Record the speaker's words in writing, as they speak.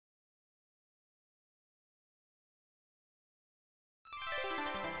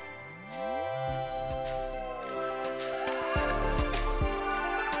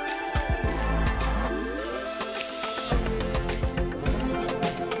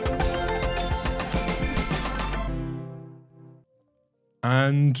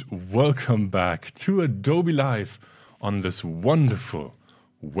and welcome back to Adobe Live on this wonderful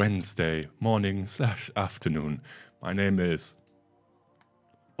Wednesday morning / afternoon. My name is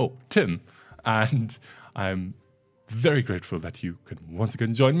Tim, and I'm very grateful that you can once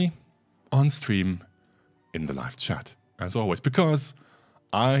again join me on stream in the live chat, as always, because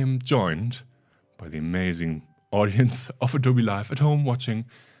I'm joined by the amazing audience of Adobe Live at home watching.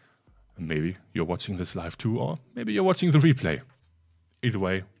 Maybe you're watching this live too, or maybe you're watching the replay. Either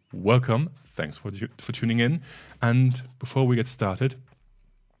way, welcome. Thanks for tuning in. And before we get started,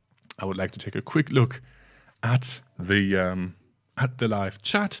 I would like to take a quick look at the live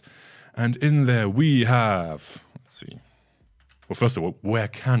chat. And in there we have, let's see. Well, first of all, where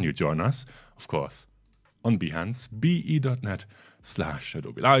can you join us? Of course, on Behance,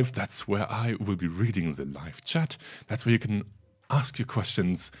 be.net/Adobe Live. That's where I will be reading the live chat. That's where you can ask your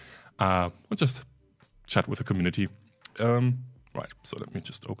questions or just chat with the community. Right, so let me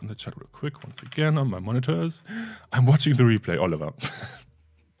just open the chat real quick once again on my monitors. I'm watching the replay, Oliver.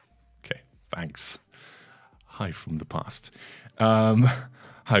 Okay, thanks. Hi from the past.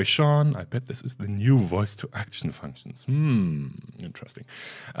 Hi, Sean. I bet this is the new voice-to-action functions. Interesting.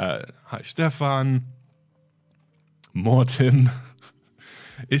 Hi, Stefan. Mortim.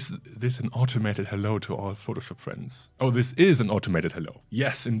 Is this an automated hello to all Photoshop friends? Oh, this is an automated hello.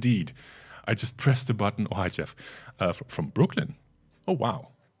 Yes, indeed. I just pressed the button. Oh, hi, Jeff. From Brooklyn. Oh, wow.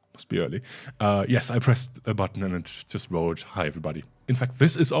 Must be early. Yes, I pressed a button and it just wrote, hi, everybody. In fact,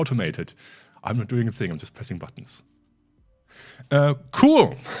 this is automated. I'm not doing a thing. I'm just pressing buttons.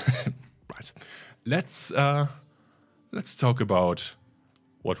 Cool. Right. Let's talk about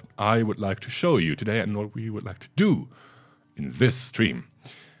what I would like to show you today and what we would like to do in this stream.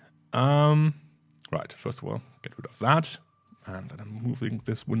 Right, first of all, get rid of that. And then I'm moving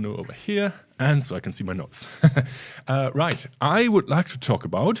this window over here, and so I can see my notes. Right, I would like to talk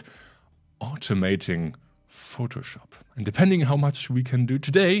about automating Photoshop. And depending how much we can do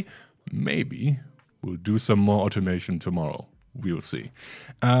today, maybe we'll do some more automation tomorrow. We'll see.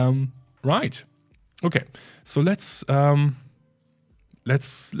 Right, okay. So let's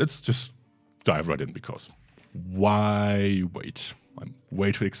just dive right in, because why wait? I'm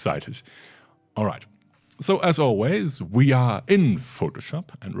way too excited. All right. So as always, we are in Photoshop,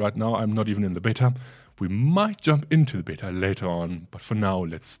 and right now I'm not even in the beta. We might jump into the beta later on, but for now,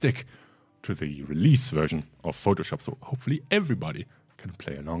 let's stick to the release version of Photoshop, so hopefully everybody can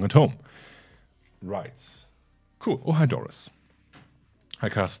play along at home. Right. Cool. Oh, hi, Doris. Hi,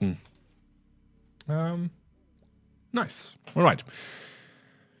 Carsten. Nice. All right.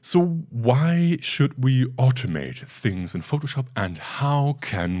 So why should we automate things in Photoshop, and how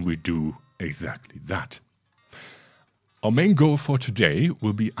can we do exactly that? Our main goal for today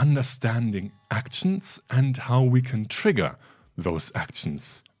will be understanding actions and how we can trigger those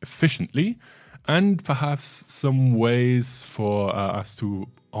actions efficiently, and perhaps some ways for us to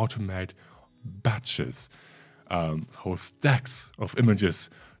automate batches, whole stacks of images,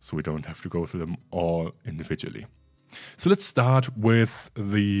 so we don't have to go through them all individually. So let's start with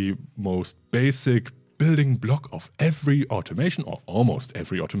the most basic building block of every automation, or almost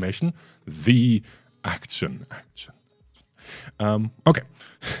every automation, the action. Okay,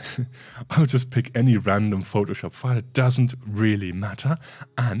 I'll just pick any random Photoshop file. It doesn't really matter.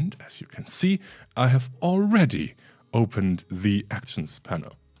 And as you can see, I have already opened the Actions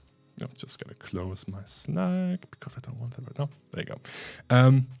panel. I'm just going to close my Slack because I don't want that right now. There you go.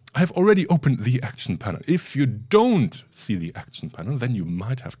 I have already opened the Action panel. If you don't see the Action panel, then you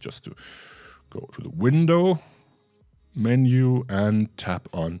might have just to go to the Window menu and tap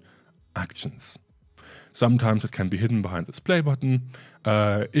on Actions. Sometimes it can be hidden behind this play button.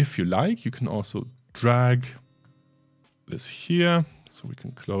 If you like, you can also drag this here, so we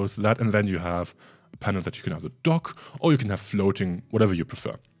can close that, and then you have a panel that you can either dock or you can have floating, whatever you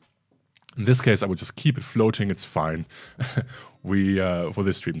prefer. In this case, I would just keep it floating. It's fine. For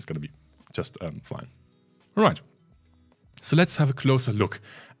this stream, it's going to be just fine. All right. So let's have a closer look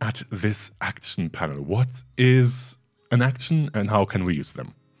at this action panel. What is an action and how can we use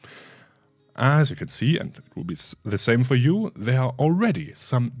them? As you can see, and it will be the same for you, there are already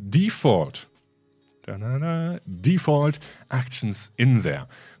some default actions in there.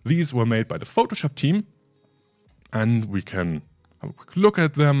 These were made by the Photoshop team, and we can have a quick look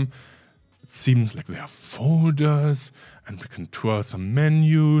at them. It seems like there are folders, and we can twirl some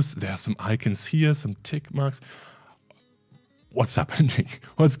menus. There are some icons here, some tick marks. What's happening?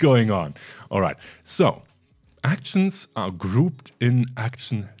 What's going on? All right, so actions are grouped in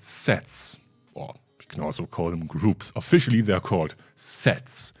action sets, or we can also call them groups. Officially, they're called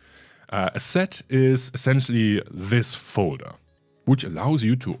sets. A set is essentially this folder. which allows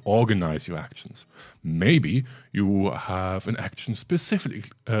you to organize your actions. Maybe you have an action specifically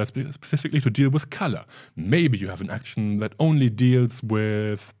to deal with color. Maybe you have an action that only deals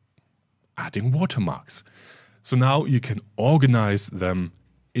with adding watermarks. So now you can organize them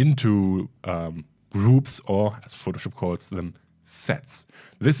into groups, or as Photoshop calls them, sets.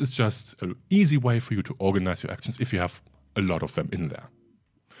 This is just an easy way for you to organize your actions if you have a lot of them in there.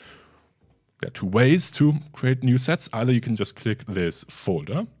 There are two ways to create new sets. Either you can just click this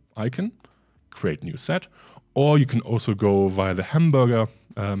folder icon, create new set, or you can also go via the hamburger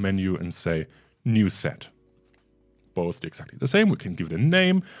menu and say new set. Both exactly the same. We can give it a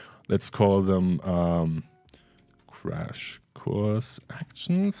name. Let's call them Crash Course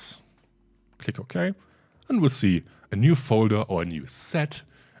Actions. Click OK, and we'll see a new folder or a new set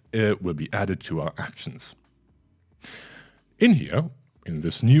will be added to our actions. In here, in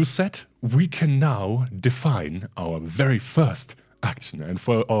this new set, we can now define our very first action. And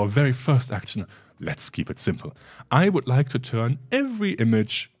for our very first action, let's keep it simple. I would like to turn every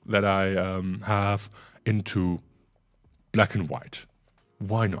image that I have into black and white.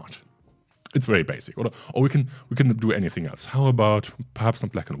 Why not? It's very basic. Or we can do anything else. How about perhaps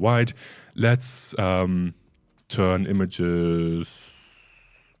not black and white? Let's turn images.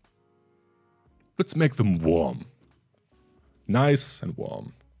 Let's make them warm. Nice and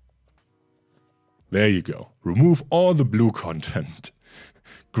warm. There you go. Remove all the blue content.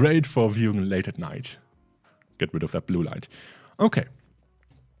 Great for viewing late at night. Get rid of that blue light. Okay.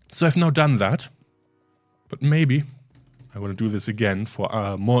 So I've now done that. But maybe I want to do this again for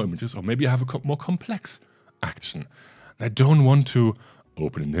more images, or maybe I have a more complex action. I don't want to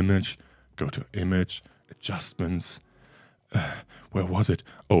open an image, go to image, adjustments. Where was it?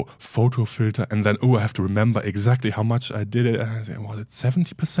 Oh, photo filter, and then, I have to remember exactly how much I did it. Was it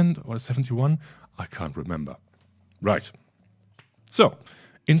 70% or 71%? I can't remember. Right. So,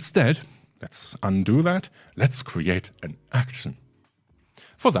 instead, let's undo that. Let's create an action.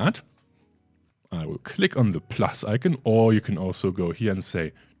 For that, I will click on the plus icon, or you can also go here and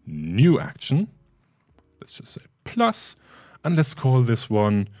say new action. Let's just say plus, and let's call this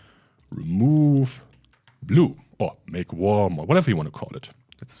one remove blue, or make warm, or whatever you want to call it.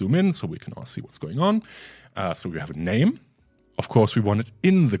 Let's zoom in so we can all see what's going on. So we have a name. Of course, we want it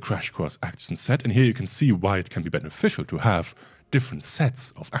in the Crash Course action set, and here you can see why it can be beneficial to have different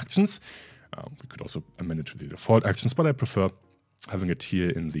sets of actions. We could also amend it to the default actions, but I prefer having it here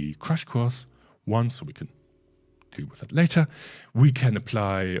in the Crash Course one, so we can deal with that later. We can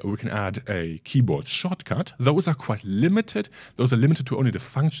add a keyboard shortcut. Those are quite limited. Those are limited to only the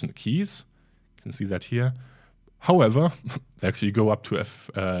function keys. You can see that here. However, they actually go up to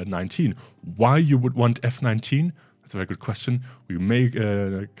F19. Why you would want F19? That's a very good question. We may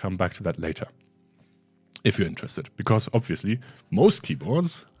come back to that later, if you're interested. Because obviously, most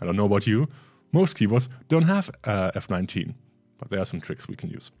keyboards, I don't know about you, most keyboards don't have F19. But there are some tricks we can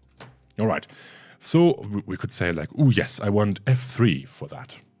use. All right. So we could say like, oh yes, I want F3 for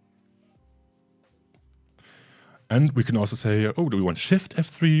that. And we can also say, do we want Shift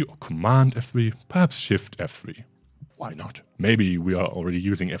F3 or Command F3? Perhaps Shift F3. Why not? Maybe we are already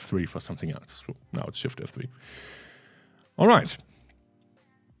using F3 for something else. So now it's Shift F3. All right.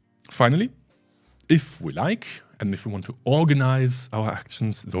 Finally, if we like, and if we want to organize our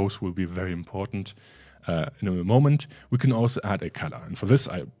actions, those will be very important in a moment. We can also add a color. And for this,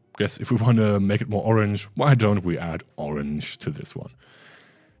 I guess if we want to make it more orange, why don't we add orange to this one?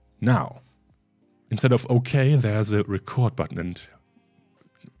 Now, instead of OK, there's a record button. And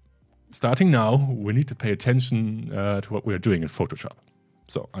starting now, we need to pay attention to what we're doing in Photoshop.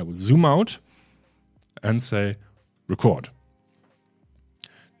 So I will zoom out and say record.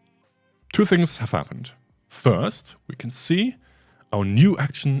 Two things have happened. First, we can see our new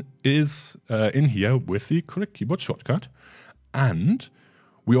action is in here with the correct keyboard shortcut. And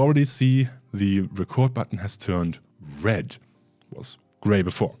we already see the record button has turned red. It was gray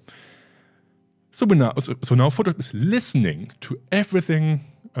before. So now Photoshop is listening to everything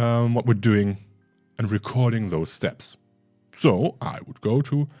what we're doing and recording those steps. So I would go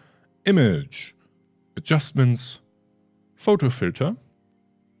to Image, Adjustments, Photo Filter.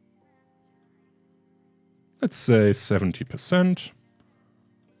 Let's say 70%.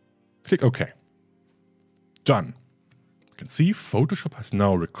 Click OK. Done. You can see Photoshop has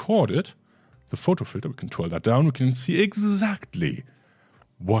now recorded the photo filter. We can twirl that down. We can see exactly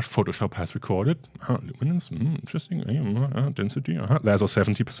what Photoshop has recorded. Luminance, interesting. Density, there's our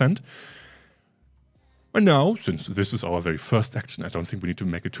 70%. And now, since this is our very first action, I don't think we need to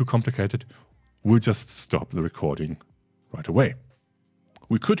make it too complicated. We'll just stop the recording right away.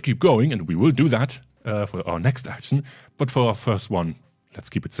 We could keep going, and we will do that for our next action. But for our first one, let's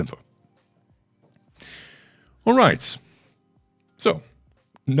keep it simple. All right. So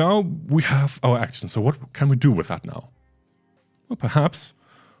now we have our action. So what can we do with that now? Well, perhaps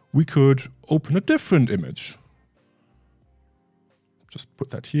we could open a different image. Just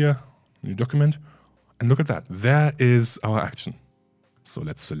put that here, new document, and look at that. There is our action. So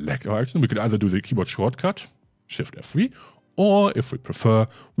let's select our action. We could either do the keyboard shortcut, Shift F3, or if we prefer,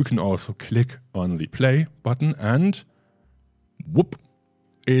 we can also click on the play button and whoop,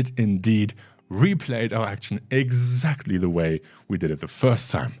 it indeed replayed our action exactly the way we did it the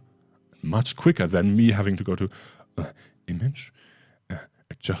first time. Much quicker than me having to go to image,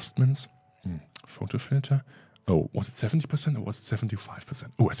 adjustments, photo filter. Oh, was it 70% or was it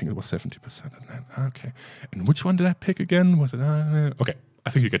 75%? Oh, I think it was 70%. And then, okay. And which one did I pick again? Was it? Okay, I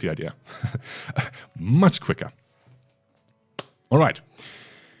think you get the idea. Much quicker. All right.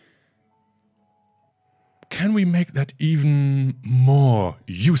 Can we make that even more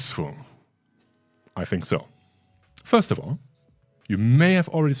useful? I think so. First of all, you may have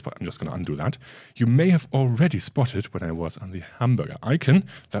already spotted, I'm just going to undo that. You may have already spotted when I was on the hamburger icon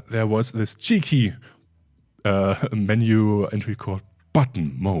that there was this cheeky menu entry called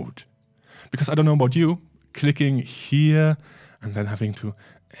button mode. Because I don't know about you, clicking here and then having to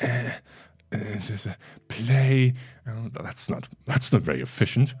play, that's not very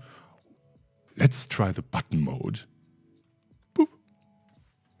efficient. Let's try the button mode. Boop.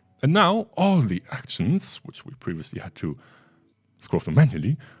 And now all the actions, which we previously had to scroll through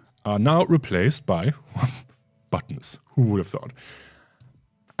manually, are now replaced by buttons. Who would have thought?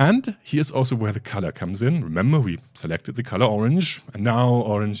 And here's also where the color comes in. Remember, we selected the color orange, and now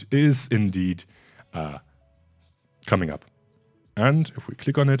orange is indeed coming up. And if we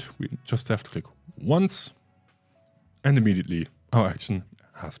click on it, we just have to click once, and immediately our action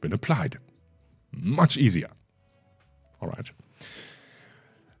has been applied. Much easier. All right.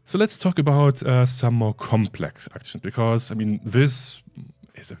 So let's talk about some more complex actions, because, I mean, this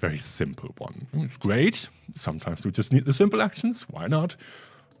is a very simple one. It's great. Sometimes we just need the simple actions. Why not?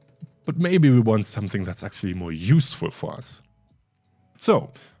 But maybe we want something that's actually more useful for us.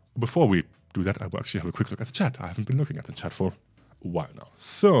 So, before we do that, I will actually have a quick look at the chat. I haven't been looking at the chat for a while now.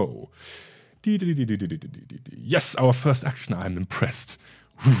 So, yes, our first action. I'm impressed.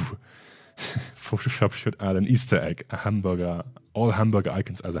 Whew. Photoshop should add an Easter egg, a hamburger, all hamburger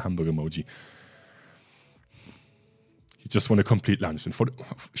icons as a hamburger emoji. You just want a complete lunch.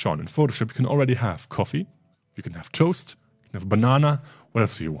 Sean, in Photoshop, you can already have coffee, you can have toast, you can have banana. What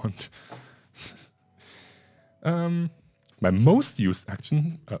else do you want? My most used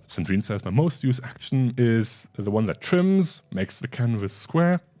action, Sandrine says, my most used action is the one that trims, makes the canvas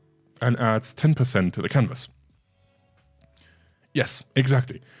square, and adds 10% to the canvas. Yes,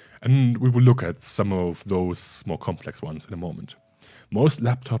 exactly. And we will look at some of those more complex ones in a moment. Most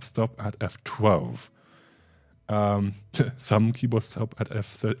laptops stop at F12. Some keyboards stop at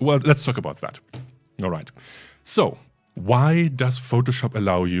F13. Well, let's talk about that. All right. So, why does Photoshop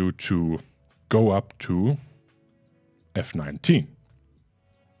allow you to go up to F19?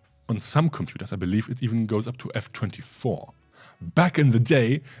 On some computers, I believe it even goes up to F24. Back in the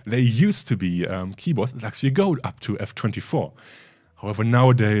day, there used to be keyboards that actually go up to F24. However,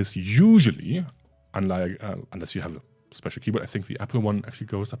 nowadays, usually, unless you have a special keyboard, I think the Apple one actually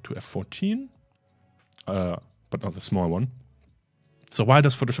goes up to F14, but not the small one. So why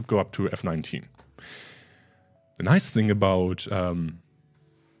does Photoshop go up to F19? The nice thing about some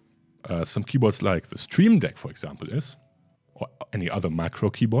keyboards like the Stream Deck, for example, is, or any other macro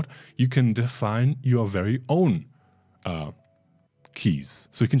keyboard, you can define your very own keys.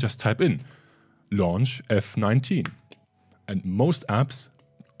 So you can just type in launch F19. And most apps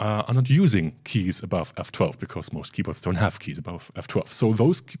are not using keys above F12 because most keyboards don't have keys above F12. So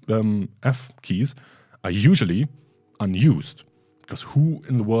those F keys are usually unused because who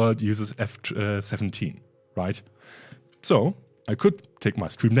in the world uses F17, right? So I could take my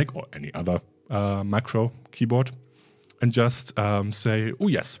Stream Deck or any other macro keyboard and just say, oh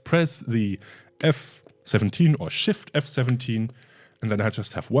yes, press the F17 or Shift F17, and then I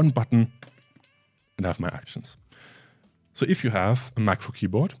just have one button and have my actions. So if you have a macro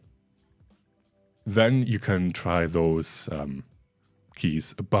keyboard, then you can try those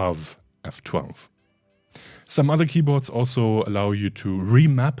keys above F12. Some other keyboards also allow you to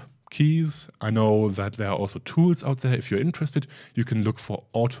remap keys. I know that there are also tools out there. If you're interested, you can look for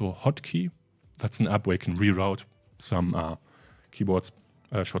Auto Hotkey. That's an app where you can reroute some keyboards,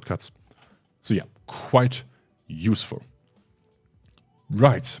 shortcuts. So yeah, quite useful.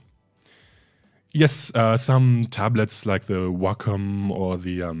 Right. Yes, some tablets like the Wacom or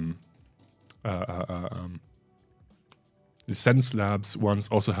the the Sense Labs ones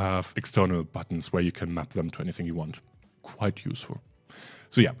also have external buttons where you can map them to anything you want. Quite useful.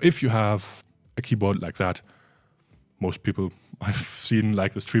 So yeah, if you have a keyboard like that, most people I've seen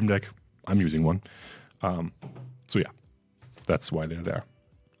like the Stream Deck, I'm using one. So yeah, that's why they're there.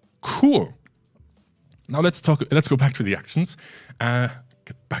 Cool. Now let's go back to the actions.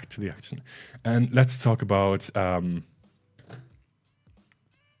 Get back to the action. And let's talk about some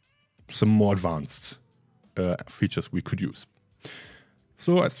more advanced features we could use.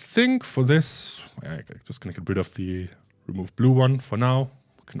 So I think for this, I'm just going to get rid of the remove blue one for now.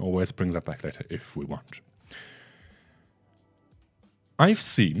 We can always bring that back later if we want. I've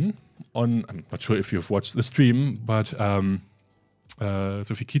seen on, I'm not sure if you've watched the stream, but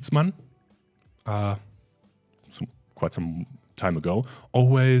Sophie Kietzmann, quite some time ago,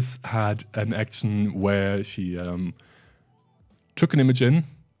 always had an action where she took an image in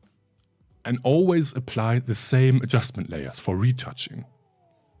and always applied the same adjustment layers for retouching.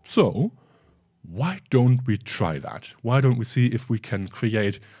 So why don't we try that? Why don't we see if we can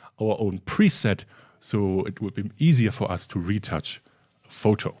create our own preset so it would be easier for us to retouch a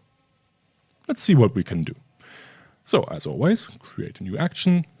photo? Let's see what we can do. So as always, create a new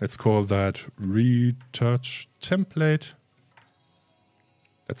action. Let's call that retouch template.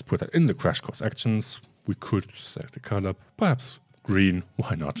 Let's put that in the crash course actions. We could set the color, perhaps green,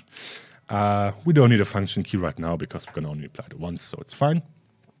 why not? We don't need a function key right now because we can only apply it once, so it's fine.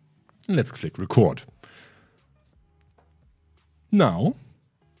 And let's click record. Now,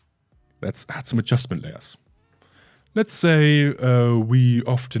 let's add some adjustment layers. Let's say we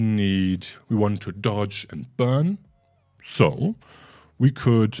want to dodge and burn. So we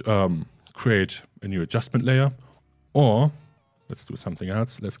could create a new adjustment layer, or let's do something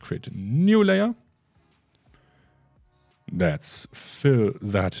else. Let's create a new layer. Let's fill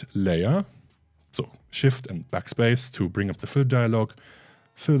that layer. So Shift and Backspace to bring up the fill dialog.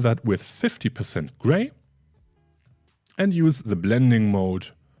 Fill that with 50% gray. And use the blending mode,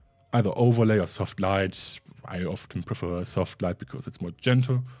 either overlay or soft light. I often prefer soft light because it's more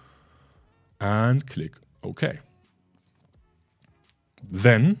gentle. And click OK.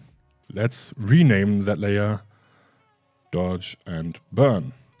 Then let's rename that layer Dodge and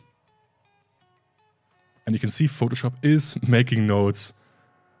Burn. And you can see Photoshop is making notes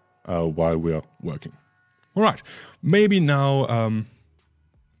while we're working. All right, maybe now,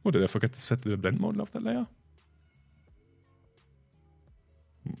 oh, did I forget to set the blend mode of that layer?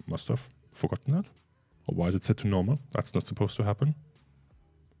 Must have forgotten that. Or why is it set to normal? That's not supposed to happen.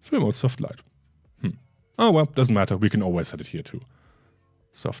 Fill mode soft light. Oh, well, doesn't matter. We can always set it here too.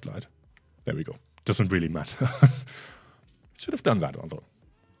 Soft light. There we go. Doesn't really matter. Should have done that, although.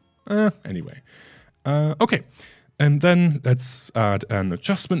 Anyway. Okay. And then let's add an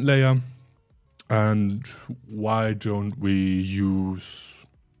adjustment layer. And why don't we use,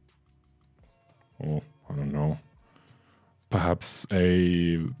 oh, I don't know, perhaps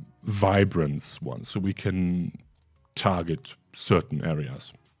a vibrance one, so we can target certain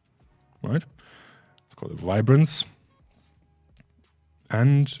areas, right? Let's call it vibrance.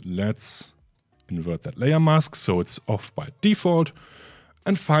 And let's invert that layer mask so it's off by default.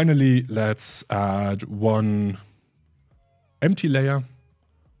 And finally, let's add one empty layer,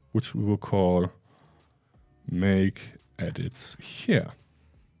 which we will call make edits here.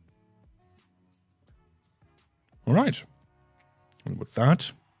 All right. And with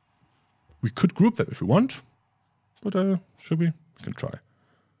that, we could group that if we want, but should we? We can try.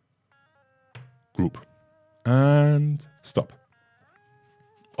 Group. And stop.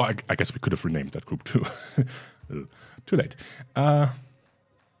 Oh, I guess we could have renamed that group too. Too late.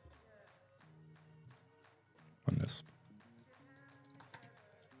 Unless.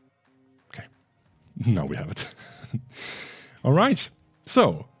 Okay. Now we have it. All right.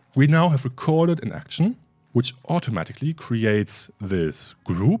 So we now have recorded an action which automatically creates this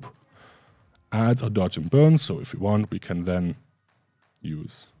group, adds our dodge and burn. So if we want, we can then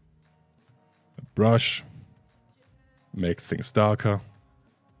use a brush, make things darker,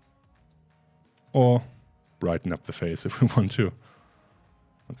 or brighten up the face if we want to.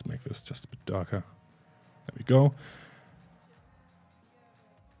 Let's make this just a bit darker. There we go.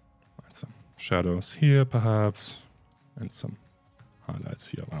 Add some shadows here, perhaps, and some highlights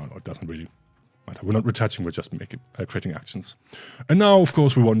here. I don't know, it doesn't really matter. We're not retouching, we're just creating actions. And now, of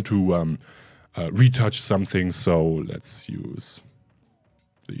course, we want to retouch something, so let's use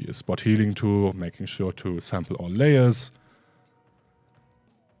the spot healing tool, making sure to sample all layers.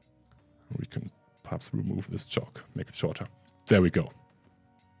 We can perhaps remove this chalk, make it shorter. There we go.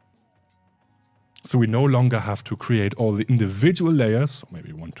 So we no longer have to create all the individual layers. Or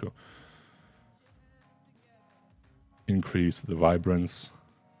maybe we want to increase the vibrance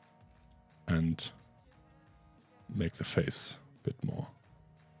and make the face a bit more.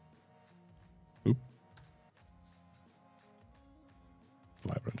 Oop.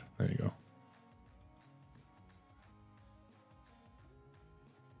 Vibrant. There you go.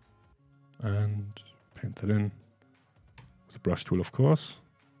 And paint that in with the brush tool, of course.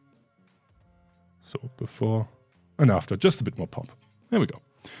 So before and after, just a bit more pop. There we go.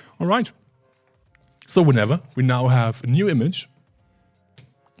 All right. So whenever we now have a new image,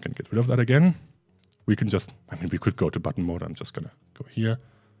 can get rid of that again. We can just, I mean, we could go to button mode. I'm just going to go here,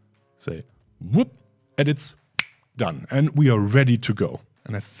 say, whoop, edits, done. And we are ready to go.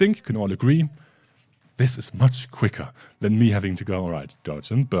 And I think you can all agree, this is much quicker than me having to go, all right,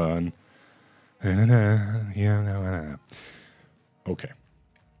 dodge and burn. Okay.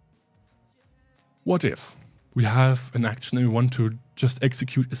 What if we have an action and we want to just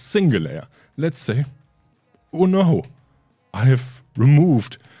execute a single layer? Let's say, oh no, I have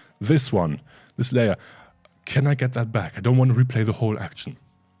removed this one, this layer. Can I get that back? I don't want to replay the whole action.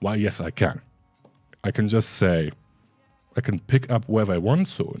 Why, yes, I can. I can just say, I can pick up wherever I want.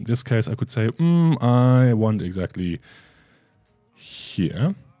 So in this case, I could say, I want exactly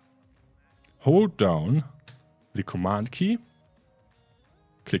here. Hold down the command key,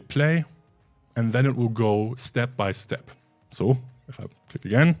 click play, and then it will go step by step. So if I click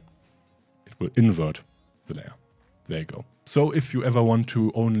again, it will invert the layer. There you go. So if you ever want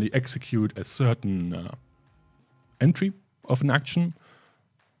to only execute a certain entry of an action,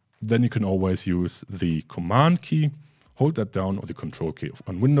 then you can always use the command key, hold that down, or the control key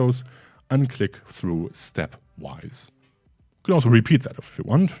on Windows, and click through stepwise. You can also repeat that if you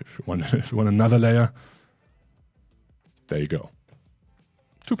want. If you want another layer, there you go.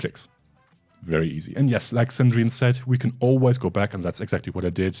 2 clicks. Very easy. And yes, like Sandrine said, we can always go back, and that's exactly what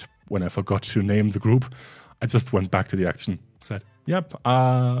I did when I forgot to name the group. I just went back to the action, said, yep,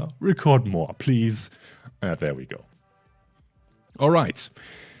 record more, please. There we go. All right.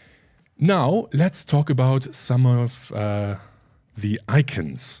 Now, let's talk about some of the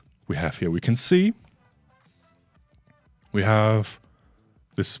icons we have here. We can see we have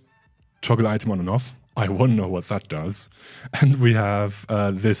this toggle item on and off. I wonder what that does. And we have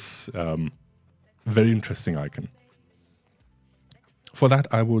this very interesting icon. For that,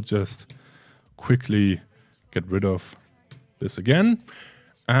 I will just quickly get rid of this again.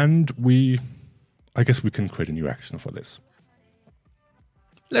 And I guess we can create a new action for this.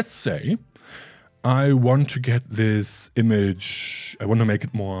 Let's say I want to get this image, I want to make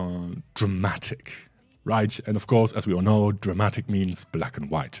it more dramatic, right? And of course, as we all know, dramatic means black and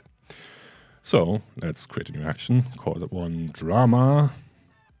white. So let's create a new action, call that one drama.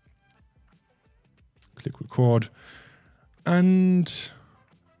 Click record and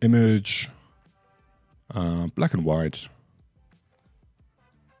image black and white.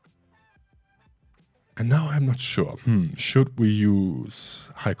 And now I'm not sure. Should we use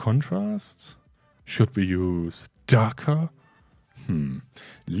high contrast? Should we use darker?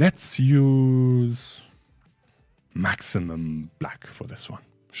 Let's use maximum black for this one.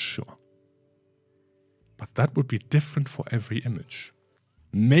 Sure. But that would be different for every image.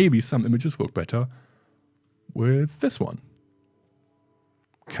 Maybe some images work better with this one.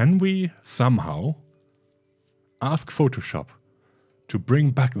 Can we somehow ask Photoshop to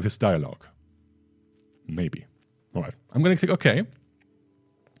bring back this dialogue? Maybe. All right, I'm going to click OK.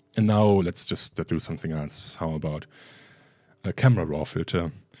 And now let's just do something else. How about a camera raw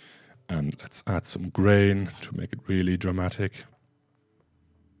filter? And let's add some grain to make it really dramatic.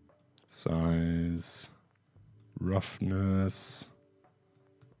 Size, roughness.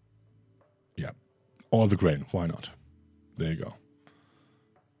 Yeah, all the grain. Why not? There you go.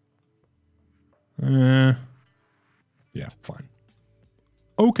 Yeah, fine.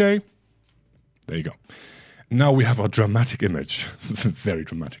 Okay. There you go. Now we have our dramatic image. Very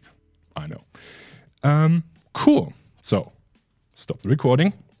dramatic. I know. Cool. So, stop the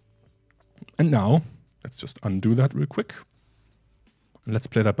recording. And now, let's just undo that real quick. And let's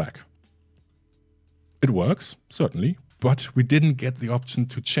play that back. It works, certainly, but we didn't get the option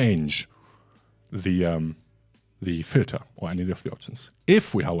to change the filter or any of the options.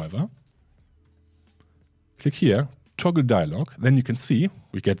 If we, however, click here, toggle dialog, then you can see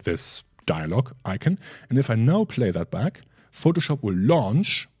we get this dialog icon. And if I now play that back, Photoshop will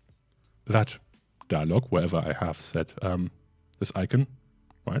launch that dialog wherever I have set this icon,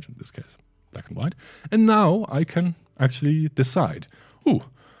 right? In this case, black and white. And now I can actually decide,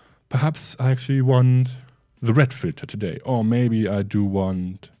 perhaps I actually want the red filter today, or maybe I do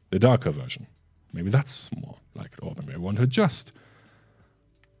want the darker version. Maybe that's more like it, or maybe I want to adjust.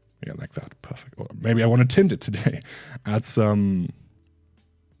 Yeah, like that. perfect. Or maybe I want to tint it today. Add some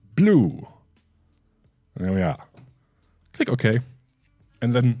blue. There we are. Click OK.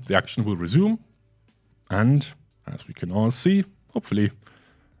 And then the action will resume. And as we can all see, hopefully,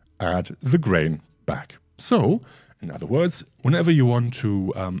 add the grain back. So, in other words, whenever you want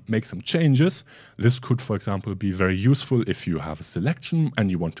to make some changes, this could, for example, be very useful if you have a selection and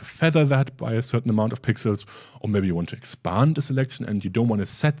you want to feather that by a certain amount of pixels, or maybe you want to expand a selection and you don't want to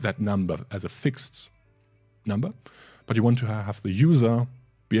set that number as a fixed number, but you want to have the user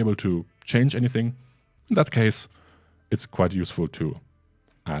be able to change anything. In that case, it's quite useful to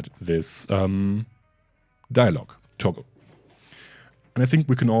add this dialog toggle. And I think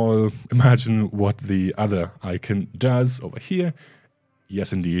we can all imagine what the other icon does over here.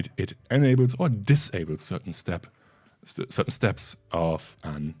 Yes, indeed, it enables or disables certain steps of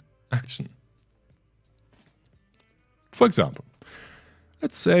an action. For example,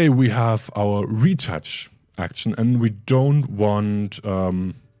 let's say we have our retouch action and we don't want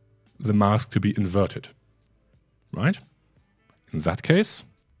the mask to be inverted, right? In that case,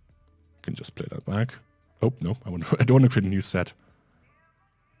 you can just play that back. Oh, no, I don't want to create a new set.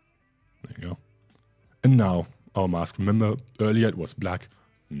 There you go. And now our mask, remember earlier it was black,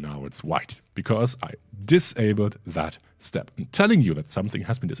 now it's white, because I disabled that step. And telling you that something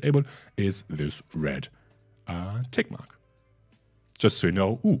has been disabled is this red tick mark. Just so you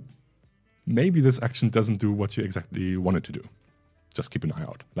know, ooh, maybe this action doesn't do what you exactly want it to do. Just keep an eye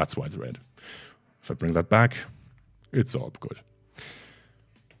out. That's why it's red. If I bring that back, it's all good.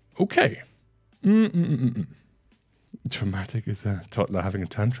 Okay. Dramatic is a toddler having a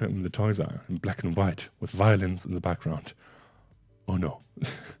tantrum in the toys aisle in black and white with violins in the background. Oh no.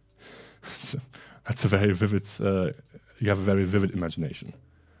 That's a very vivid, you have a very vivid imagination.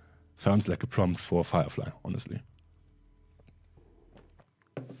 Sounds like a prompt for Firefly, honestly.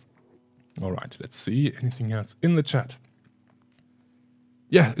 All right, let's see anything else in the chat.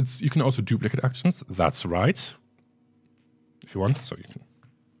 Yeah, you can also duplicate actions. That's right. If you want, so you can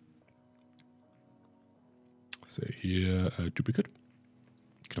say here duplicate.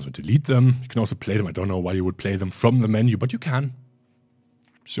 You can also delete them. You can also play them. I don't know why you would play them from the menu, but you can.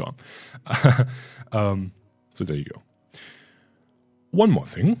 Sure. So there you go. One more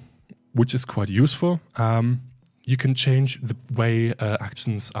thing, which is quite useful. You can change the way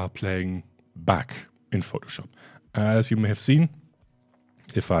actions are playing back in Photoshop. As you may have seen,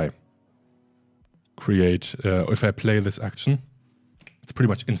 if I create, or if I play this action, it's pretty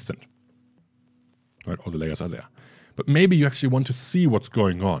much instant. Right, all the layers are there. But maybe you actually want to see what's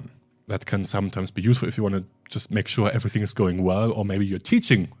going on. That can sometimes be useful if you want to just make sure everything is going well, or maybe you're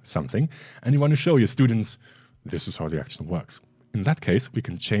teaching something and you want to show your students this is how the action works. In that case, we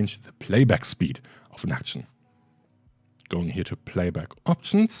can change the playback speed of an action. Going here to playback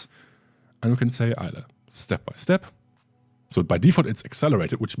options, and we can say either step by step. So by default, it's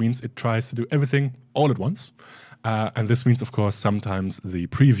accelerated, which means it tries to do everything all at once. And this means, of course, sometimes the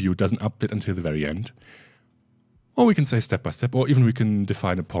preview doesn't update until the very end. Or we can say step by step, or even we can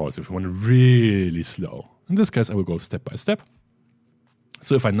define a pause if we want to really slow. In this case, I will go step by step.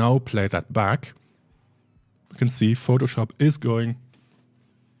 So if I now play that back, we can see Photoshop is going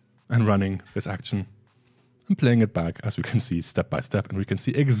and running this action and playing it back, as we can see, step by step, and we can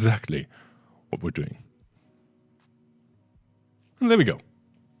see exactly what we're doing. And there we go.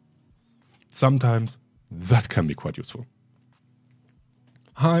 Sometimes that can be quite useful.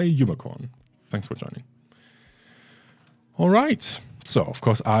 Hi, Unicorn. Thanks for joining. All right. So, of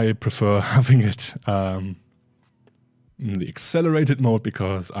course, I prefer having it in the accelerated mode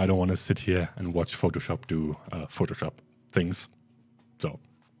because I don't want to sit here and watch Photoshop do Photoshop things. So,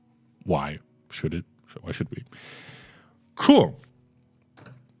 why should it? Why should we? Cool.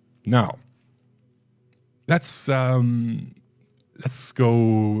 Now, let's go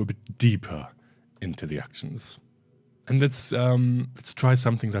a bit deeper into the actions, and let's try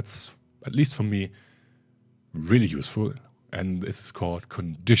something that's, at least for me, really useful, and this is called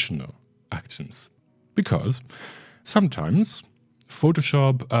conditional actions. Because sometimes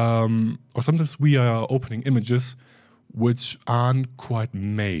Photoshop, or sometimes we are opening images which aren't quite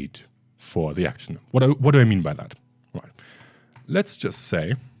made for the action. What do I mean by that? Right. Let's just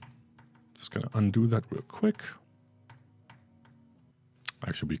say, just gonna undo that real quick.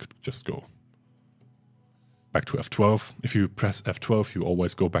 Actually, we could just go back to F12. If you press F12, you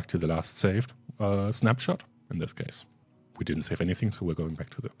always go back to the last saved snapshot. In this case, we didn't save anything, so we're going back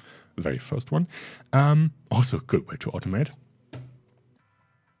to the very first one. Also, a good way to automate.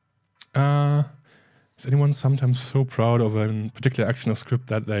 Is anyone sometimes so proud of a particular action or script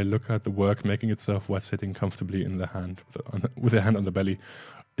that they look at the work making itself while sitting comfortably in the hand, with their hand on the belly,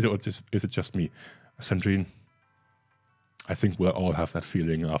 Is it just me? Sandrine, I think we'll all have that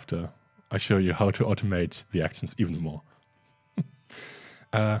feeling after I show you how to automate the actions even more.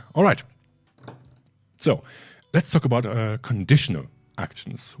 All right. So let's talk about conditional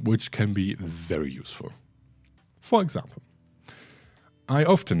actions, which can be very useful. For example, I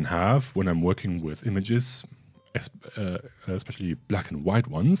often have, when I'm working with images, especially black and white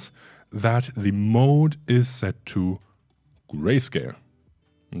ones, that the mode is set to grayscale.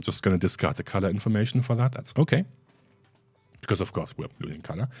 I'm just going to discard the color information for that. That's okay. Because, of course, we're losing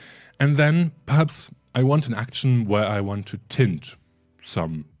color. And then perhaps I want an action where I want to tint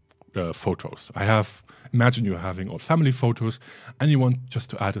some photos. Imagine you're having all family photos and you want just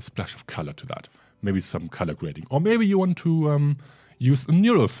to add a splash of color to that. Maybe some color grading. Or maybe you want to use the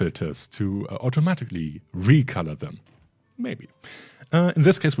neural filters to automatically recolor them. Maybe. In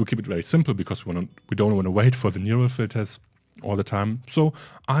this case, we'll keep it very simple because we don't want to wait for the neural filters all the time. So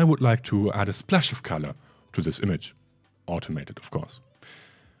I would like to add a splash of color to this image. Automated, of course.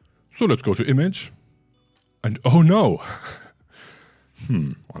 So let's go to image. And oh no!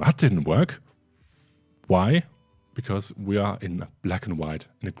 Well, that didn't work. Why? Because we are in a black and white,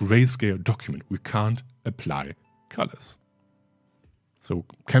 in a grayscale document. We can't apply colors. So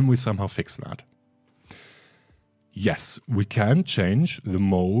can we somehow fix that? Yes, we can change the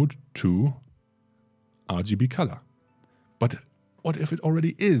mode to RGB color. But what if it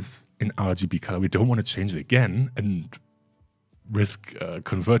already is in RGB color? We don't want to change it again and risk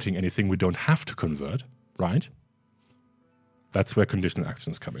converting anything we don't have to convert, right? That's where conditional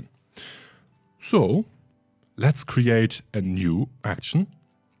actions come in. So let's create a new action.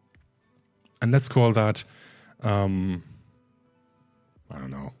 And let's call that, I don't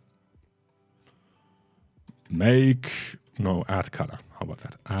know, add color. How about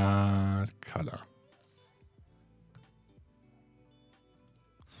that? Add color.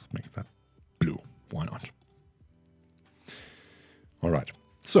 Let's make that blue. Why not? All right.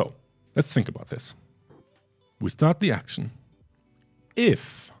 So let's think about this. We start the action.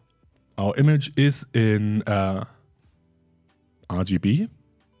 If our image is in RGB,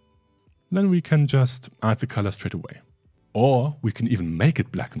 then we can just add the color straight away. Or we can even make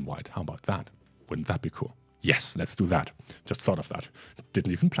it black and white. How about that? Wouldn't that be cool? Yes, let's do that. Just thought of that.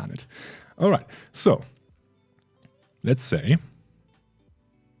 Didn't even plan it. All right. So let's say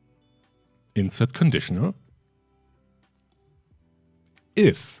insert conditional.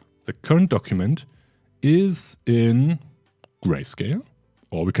 If the current document is in grayscale,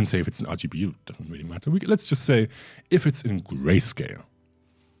 or we can say if it's in RGB, it doesn't really matter. Let's just say if it's in grayscale,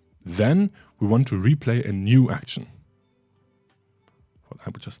 then we want to replay a new action. Well, I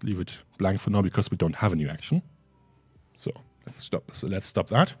would just leave it blank for now because we don't have a new action. So let's stop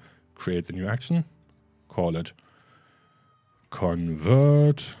that. Create the new action. Call it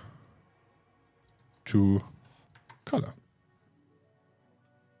convert to color.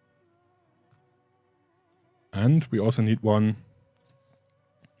 And we also need one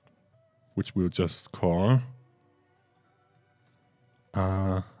which we'll just call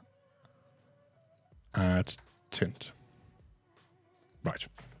add tint. Right.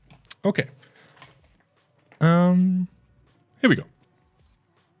 Okay. Here we go.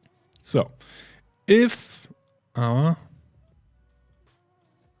 So if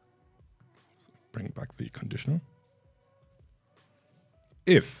bring back the conditional.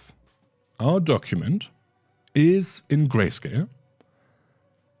 If our document is in grayscale,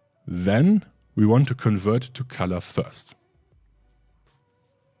 then we want to convert to color first.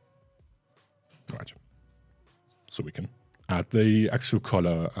 Right. So we can add the actual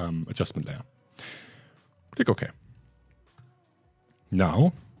color adjustment layer. Click OK.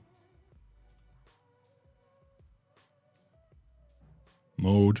 Now,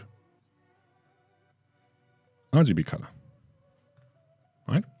 mode RGB color.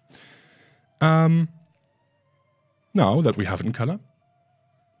 Right? Now that we have it in color,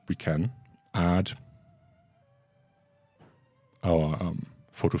 we can add our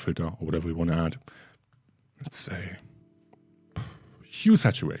photo filter or whatever we want to add. Let's say hue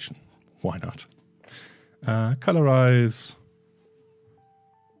saturation. Why not? Colorize.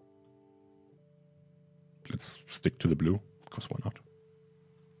 Let's stick to the blue, because why not?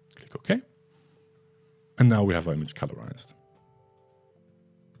 Click OK. And now we have our image colorized.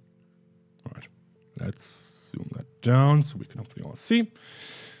 All right. Let's zoom that down so we can hopefully all see.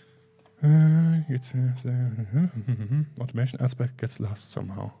 Automation aspect gets lost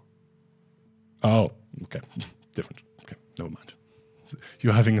somehow. Oh, okay. Different. Okay, never mind.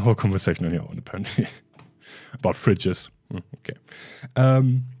 You're having a whole conversation on your own, apparently. About fridges. Okay.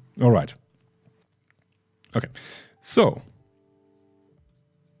 All right. Okay. So,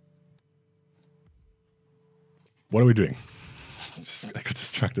 what are we doing? I got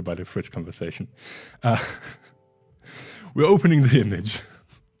distracted by the fridge conversation. We're opening the image.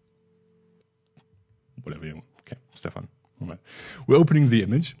 Whatever you want. Okay, Stefan. All right. We're opening the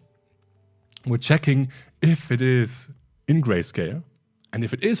image. We're checking if it is in grayscale. And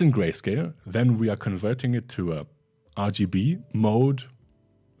if it is in grayscale, then we are converting it to a RGB mode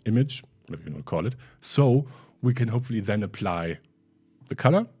image, whatever you want to call it. So we can hopefully then apply the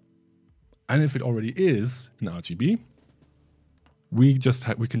color. And if it already is in RGB, we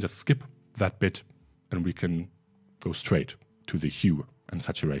can just skip that bit and we can go straight to the hue and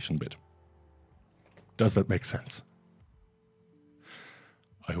saturation bit. Does that make sense?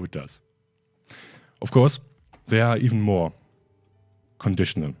 I hope it does. Of course, there are even more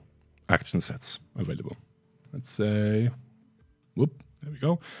conditional action sets available. Let's say, whoop, there we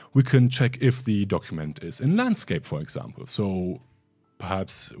go. We can check if the document is in landscape, for example. So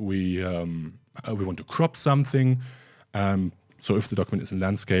perhaps we want to crop something. So if the document is in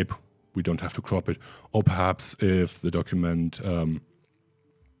landscape, we don't have to crop it. Or perhaps if the document,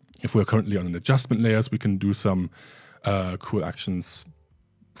 if we're currently on an adjustment layers, we can do some cool actions.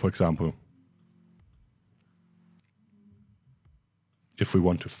 For example, if we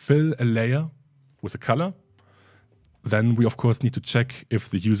want to fill a layer with a color, then we of course need to check if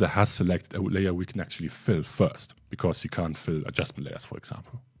the user has selected a layer we can actually fill first, because you can't fill adjustment layers, for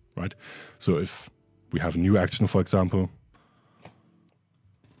example, right? So if we have a new action, for example,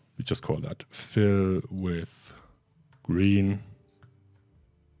 we just call that fill with green.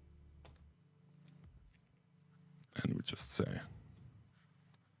 And we just say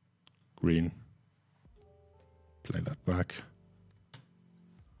green, play that back.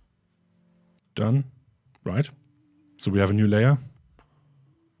 Done, right? So we have a new layer.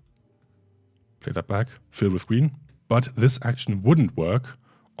 Play that back, fill with green. But this action wouldn't work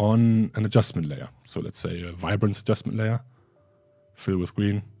on an adjustment layer. So let's say a vibrance adjustment layer, fill with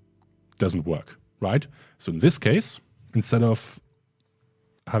green, doesn't work, right? So in this case, instead of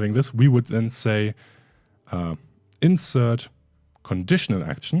having this, we would then say insert conditional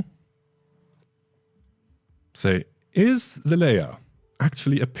action. Say, is the layer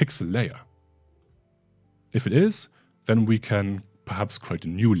actually a pixel layer? If it is, then we can perhaps create a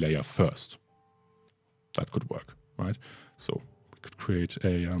new layer first. That could work, right? So we could create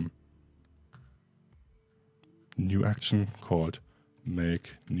a new action called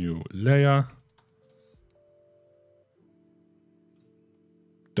make new layer.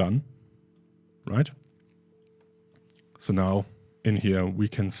 Done, right? So now in here we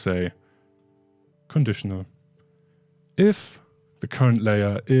can say conditional. If the current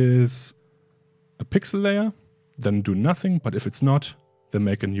layer is a pixel layer, then do nothing, but if it's not, then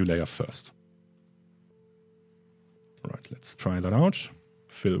make a new layer first. All right, let's try that out.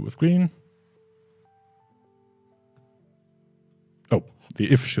 Fill with green. Oh,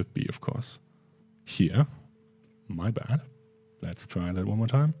 the if should be, of course, here. My bad. Let's try that one more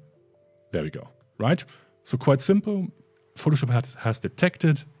time. There we go, right? So quite simple. Photoshop has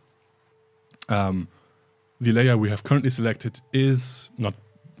detected the layer we have currently selected is not,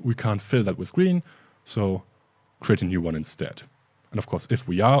 we can't fill that with green, so create a new one instead. And of course, if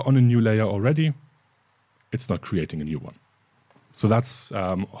we are on a new layer already, it's not creating a new one. So that's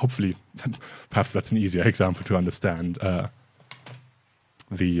hopefully, perhaps that's an easier example to understand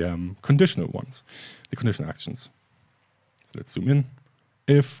the conditional ones, the conditional actions. So let's zoom in.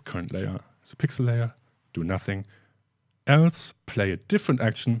 If current layer is a pixel layer, do nothing. Else, play a different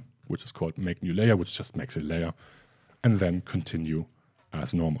action, which is called make new layer, which just makes a layer, and then continue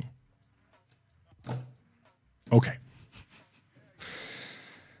as normal. Okay.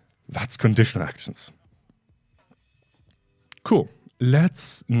 That's conditional actions. Cool.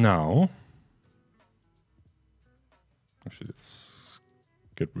 Let's now, actually let's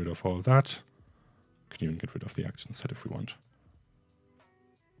get rid of all that. Can even get rid of the action set if we want.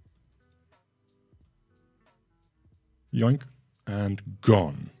 Yoink, and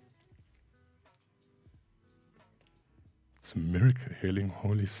gone. It's a miracle. Healing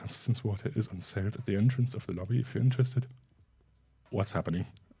holy substance water is on sale at the entrance of the lobby if you're interested. What's happening?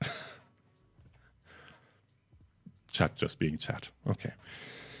 Chat just being chat. Okay.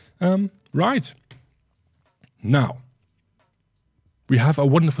 Right. Now, we have our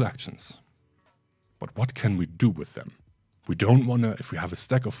wonderful actions. But what can we do with them? We don't want to, if we have a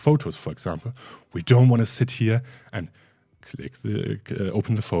stack of photos, for example, we don't want to sit here and click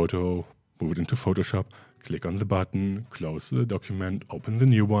open the photo, move it into Photoshop, click on the button, close the document, open the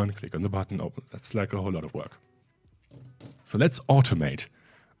new one, click on the button, open. That's like a whole lot of work. So let's automate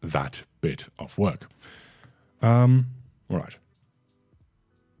that bit of work. All right.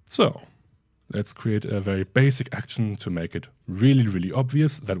 So let's create a very basic action to make it really, really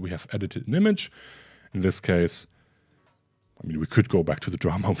obvious that we have edited an image. In this case, I mean, we could go back to the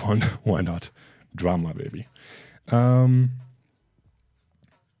drama one. Why not? Drama, baby. Yeah,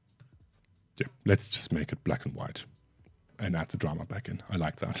 let's just make it black and white and add the drama back in. I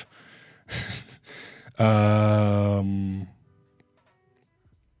like that.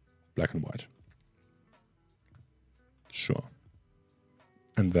 Black and white. Sure.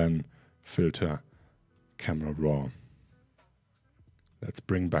 And then filter camera raw. Let's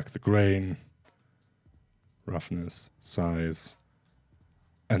bring back the grain, roughness, size,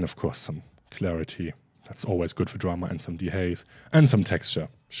 and of course some clarity. That's always good for drama, and some dehaze, and some texture.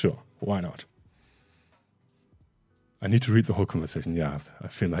 Sure, why not? I need to read the whole conversation. Yeah, I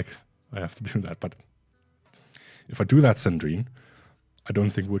feel like I have to do that, but if I do that, Sandrine, I don't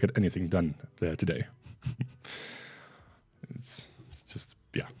think we'll get anything done there today. It's just,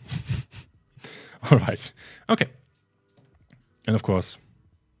 yeah. All right. Okay. And of course,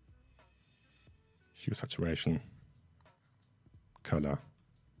 hue saturation, color.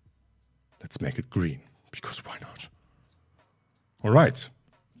 Let's make it green, because why not? All right.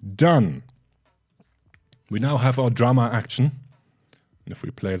 Done. We now have our drama action. And if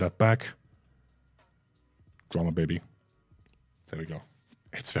we play that back, drama baby. There we go.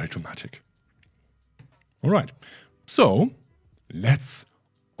 It's very dramatic. All right. So let's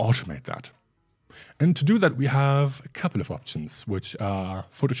automate that. And to do that, we have a couple of options which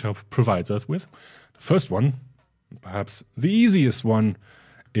Photoshop provides us with. The first one, perhaps the easiest one,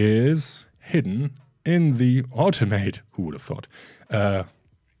 is hidden in the Automate. Who would have thought?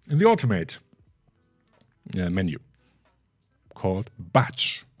 In the Automate menu called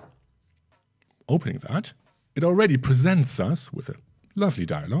Batch. Opening that, it already presents us with a lovely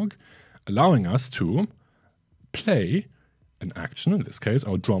dialog, allowing us to play an action, in this case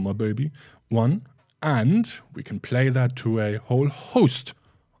our drama baby one, and we can play that to a whole host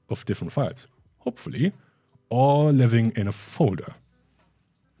of different files, hopefully all living in a folder.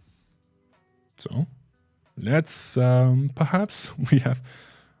 So let's perhaps we have,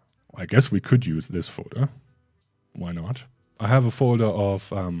 I guess we could use this folder. Why not? I have a folder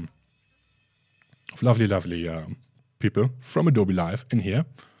of lovely people from Adobe Live in here.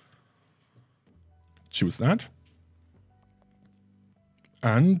 Choose that.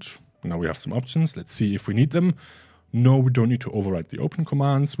 And now we have some options. Let's see if we need them. No, we don't need to override the open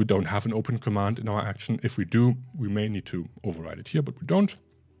commands. We don't have an open command in our action. If we do, we may need to override it here, but we don't.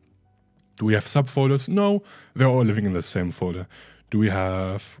 Do we have subfolders? No, they're all living in the same folder. Do we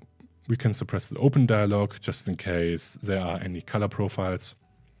have... We can suppress the open dialog just in case there are any color profiles.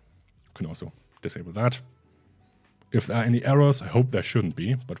 You can also disable that. If there are any errors, I hope there shouldn't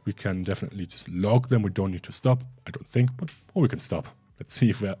be, but we can definitely just log them. We don't need to stop, I don't think, or we can stop. Let's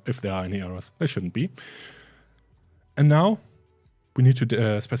see if there are any errors. There shouldn't be. And now we need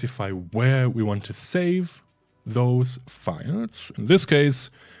to specify where we want to save those files. In this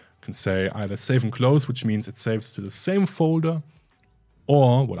case, you can say either save and close, which means it saves to the same folder,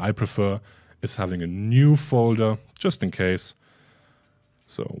 or what I prefer is having a new folder, just in case.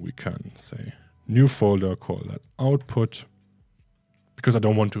 So we can say new folder, call that output, because I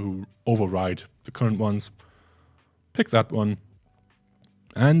don't want to override the current ones. Pick that one.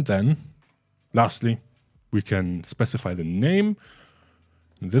 And then, lastly, we can specify the name.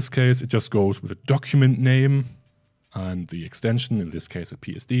 In this case, it just goes with a document name and the extension, in this case a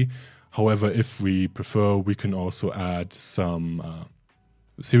PSD. However, if we prefer, we can also add some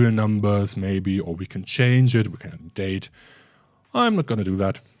serial numbers maybe, or we can change it, we can add a date. I'm not going to do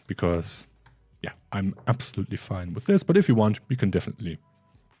that because, yeah, I'm absolutely fine with this. But if you want, you can definitely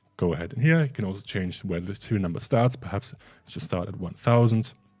go ahead in here. You can also change where the serial number starts. Perhaps it should start at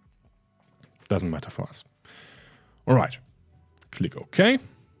 1000. Doesn't matter for us. All right, click OK.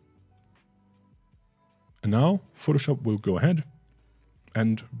 And now Photoshop will go ahead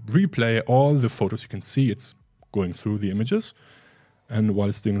and replay all the photos. You can see it's going through the images. And while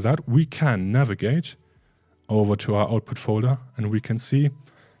it's doing that, we can navigate over to our output folder and we can see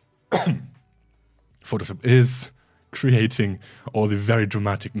Photoshop is creating all the very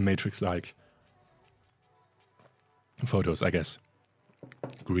dramatic matrix-like photos, I guess.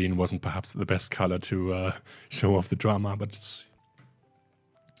 Green wasn't perhaps the best color to show off the drama, but it's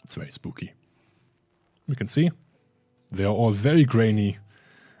very spooky. We can see they are all very grainy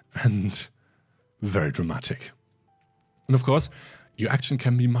and very dramatic. And of course, your action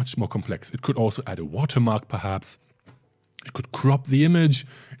can be much more complex. It could also add a watermark, perhaps. It could crop the image.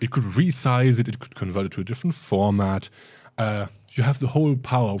 It could resize it. It could convert it to a different format. You have the whole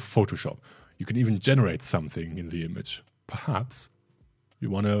power of Photoshop. You can even generate something in the image. Perhaps You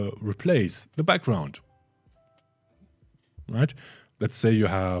want to replace the background, right? Let's say you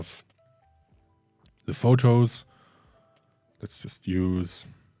have the photos. Let's just use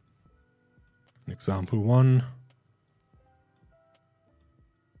an example one.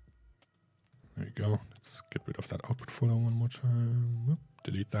 There you go. Let's get rid of that output folder one more time. Oop,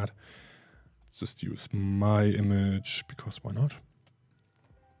 delete that. Let's just use my image because why not?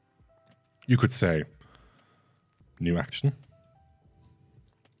 You could say new action,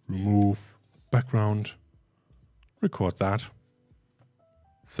 remove background, record that,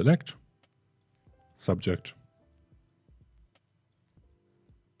 select, subject,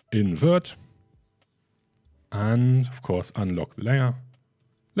 invert, and of course unlock the layer,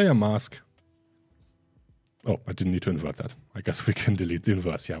 layer mask. Oh, I didn't need to invert that. I guess we can delete the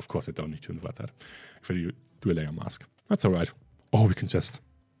inverse. Yeah, of course I don't need to invert that. If I do a layer mask, that's all right. Or we can just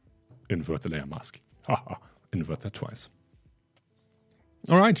invert the layer mask. Haha, invert that twice.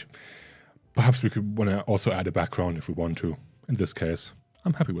 All right. Perhaps we could want to also add a background if we want to. In this case,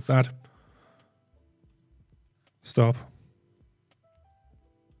 I'm happy with that. Stop.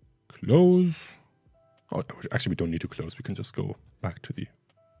 Close. Oh, actually, we don't need to close. We can just go back to the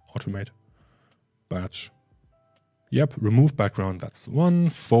automate. Batch. Yep, remove background. That's one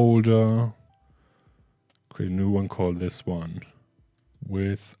folder. Create a new one, call this one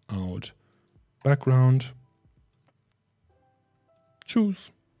without background.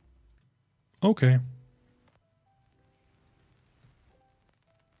 Choose. Okay.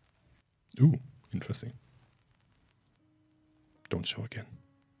 Ooh, interesting. Don't show again.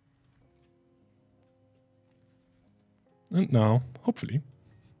 And now, hopefully,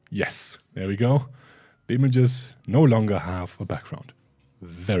 yes, there we go. The images no longer have a background.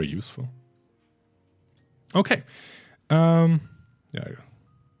 Very useful. Okay. Yeah.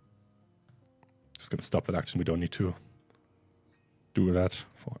 Just going to stop that action. We don't need to do that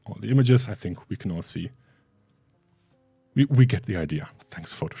for all the images. I think we can all see. We get the idea.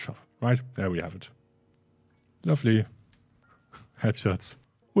 Thanks, Photoshop. Right? There we have it. Lovely headshots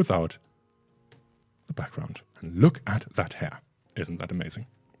without the background. And look at that hair. Isn't that amazing?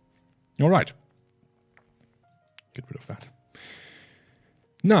 All right. Get rid of that.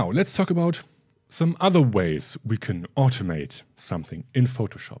 Now, let's talk about some other ways we can automate something in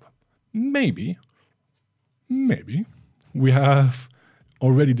Photoshop. Maybe we have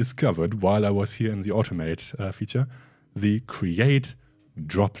already discovered, while I was here in the Automate feature, the Create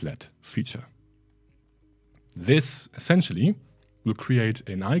Droplet feature. This essentially will create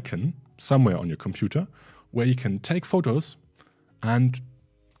an icon somewhere on your computer where you can take photos and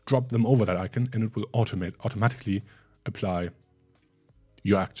drop them over that icon, and it will automatically apply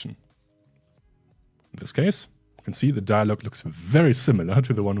your action. In this case, you can see the dialog looks very similar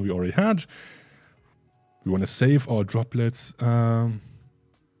to the one we already had. We want to save our droplets, well,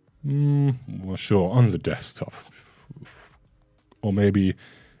 sure, on the desktop, or maybe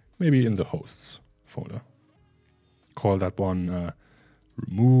in the hosts folder. Call that one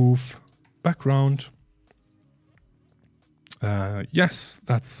remove background. Yes,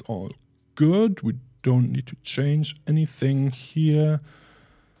 that's all good. We don't need to change anything here.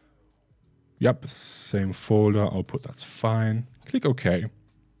 Yep, same folder, output, that's fine. Click OK.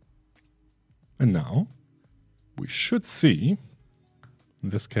 And now we should see, in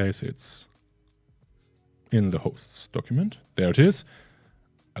this case it's in the hosts document, there it is,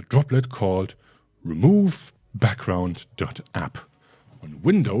 a droplet called remove background.app. On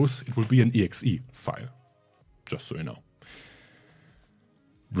Windows, it will be an exe file, just so you know.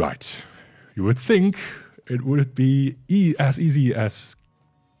 Right, you would think it would be as easy as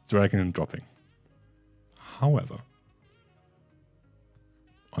dragging and dropping. However,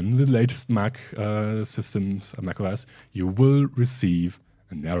 on the latest Mac systems, macOS, you will receive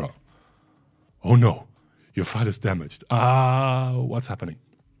an error. Oh no, your file is damaged. What's happening?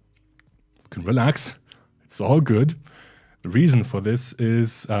 You can relax. It's all good. The reason for this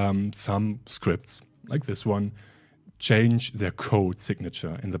is some scripts, like this one, change their code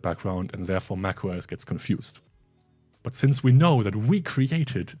signature in the background, and therefore macOS gets confused. But since we know that we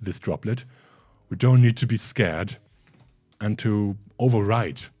created this droplet, we don't need to be scared. And to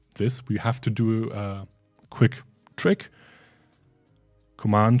override this, we have to do a quick trick.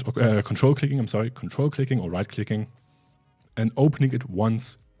 Control clicking or right clicking, and opening it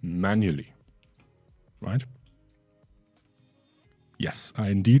once manually. Right? Yes, I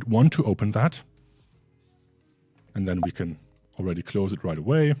indeed want to open that. And then we can already close it right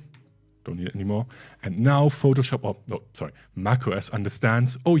away. Don't need it anymore. And now macOS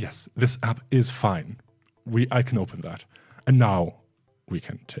understands, oh yes, this app is fine. I can open that. And now we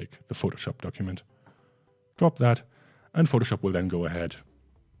can take the Photoshop document, drop that, and Photoshop will then go ahead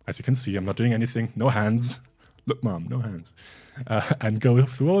As you can see, I'm not doing anything. No hands. Look, Mom, no hands. And go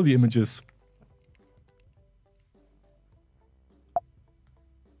through all the images.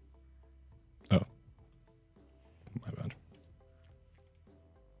 Oh, my bad.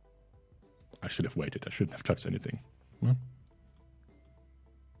 I should have waited. I shouldn't have touched anything. Well.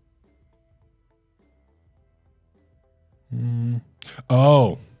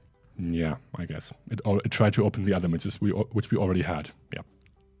 Oh, yeah, I guess. It tried to open the other images which we already had. Yeah,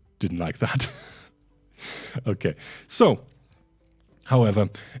 didn't like that. Okay, so, however,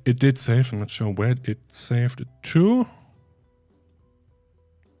 it did save. I'm not sure where it saved it to.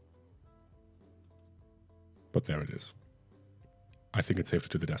 But there it is. I think it saved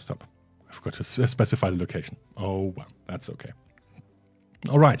it to the desktop. I forgot to specify the location. Oh, well, that's okay.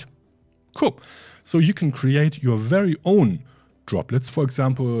 All right, cool. So you can create your very own droplets. For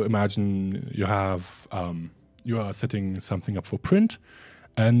example, imagine you have you are setting something up for print,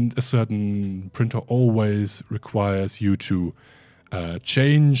 and a certain printer always requires you to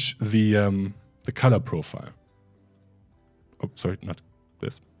change the color profile. Oh, sorry, not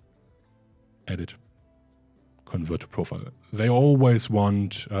this. Edit. Convert to profile. They always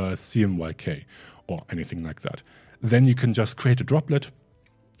want CMYK or anything like that. Then you can just create a droplet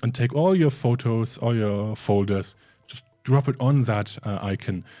and take all your photos, all your folders, just drop it on that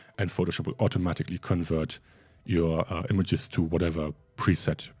icon, and Photoshop will automatically convert your images to whatever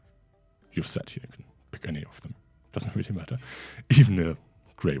preset you've set here. You can pick any of them. Doesn't really matter. Even a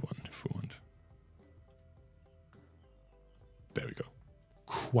gray one if you want. There we go.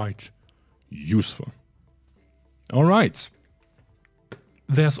 Quite useful. All right.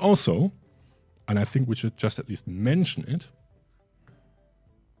 There's also, and I think we should just at least mention it,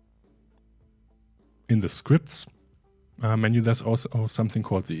 in the scripts menu, there's also something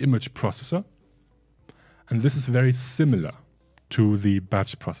called the image processor. And this is very similar to the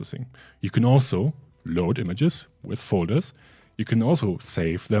batch processing. You can also load images with folders. You can also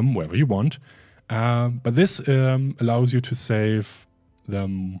save them wherever you want. But this allows you to save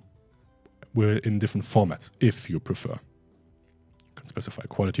them in different formats, if you prefer. You can specify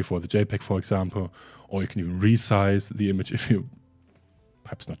quality for the JPEG, for example, or you can even resize the image if you,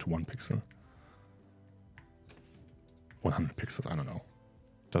 perhaps not to 1 pixel. 100 pixels, I don't know.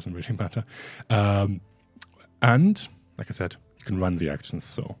 Doesn't really matter. And, like I said, you can run the actions.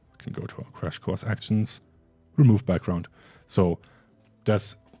 So you can go to our crash course actions, remove background. So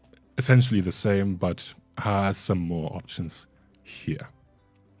that's essentially the same, but has some more options here.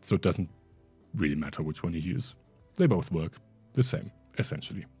 So it doesn't really matter which one you use. They both work the same,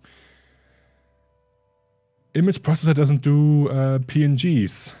 essentially. Image processor doesn't do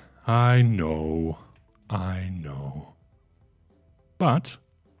PNGs. I know. But,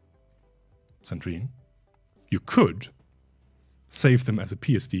 Sandrine, you could save them as a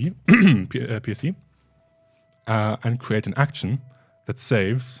PSD, PSD, and create an action that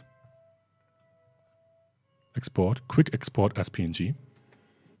saves quick export as PNG.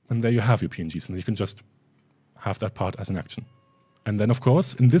 And there you have your PNGs, and you can just have that part as an action. And then, of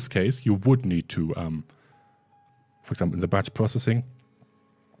course, in this case, you would need to, for example, in the batch processing,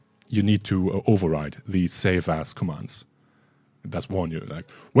 you need to override the save as commands. That's warn you, like,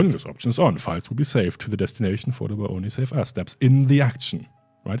 when this option is on, files will be saved to the destination for the only save as steps in the action,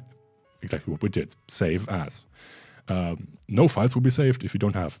 right? Exactly what we did, save as. No files will be saved if you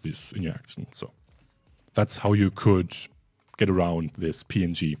don't have this in your action. So that's how you could get around this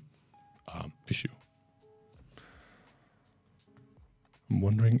PNG issue. I'm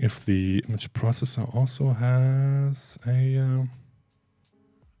wondering if the image processor also has a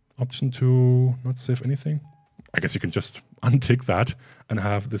option to not save anything. I guess you can just untick that and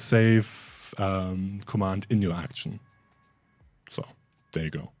have the save command in your action. So there you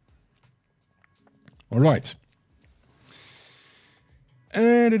go. All right.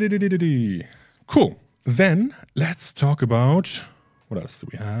 Cool. Then let's talk about, what else do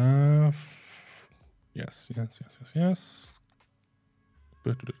we have? Yes.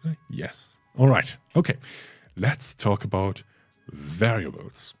 Yes. All right. Okay. Let's talk about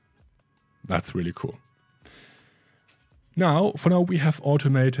variables. That's really cool. Now, for now, we have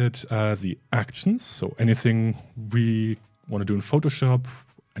automated the actions. So anything we want to do in Photoshop,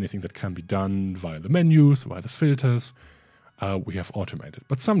 anything that can be done via the menus, via the filters, we have automated.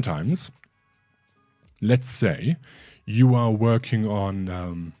 But sometimes, let's say you are working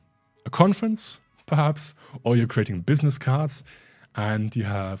on a conference, perhaps, or you're creating business cards, and you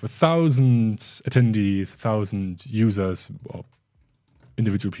have 1,000 attendees, 1,000 users, or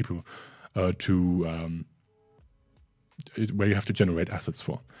individual people where you have to generate assets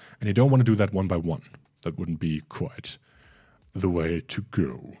for. And you don't want to do that one by one. That wouldn't be quite the way to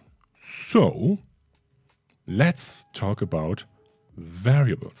go. So let's talk about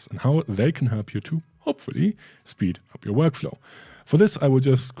variables and how they can help you to hopefully speed up your workflow. For this, I will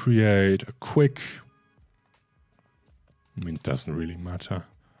just create a quick, it doesn't really matter.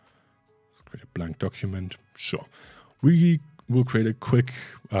 Let's create a blank document. Sure. We will create a quick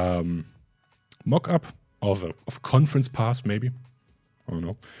mock-up of a conference pass, maybe. I don't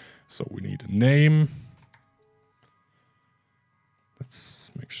know. So we need a name.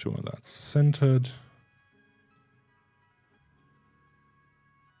 Let's make sure that's centered.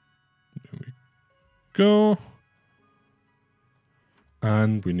 There we go.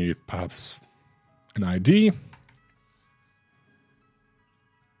 And we need perhaps an ID.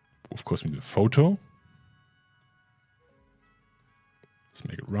 Of course, we need a photo. Let's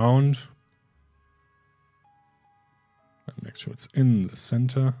make it round. And make sure it's in the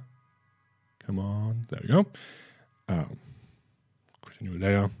center. Come on, there we go. Create a new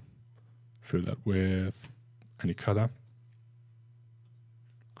layer. Fill that with any color.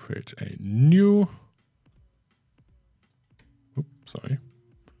 Create a new. Oops, sorry.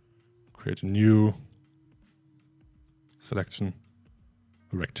 Create a new selection,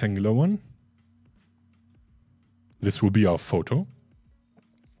 a rectangular one. This will be our photo.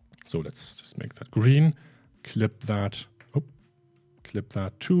 So let's just make that green. Clip that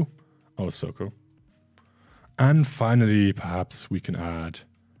to our circle. And finally, perhaps we can add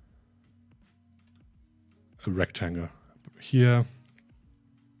a rectangle here.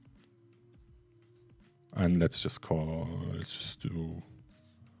 And let's just do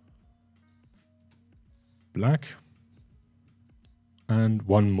black. And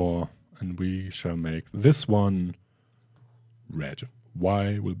one more. And we shall make this one red.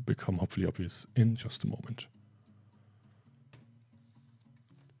 Why will become hopefully obvious in just a moment.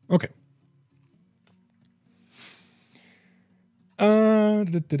 Okay.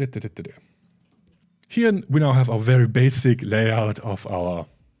 Here we now have our very basic layout of our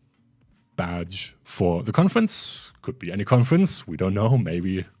badge for the conference. Could be any conference, we don't know,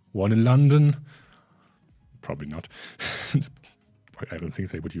 maybe one in London. Probably not. I don't think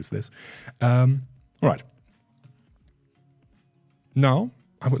they would use this. All right. Now,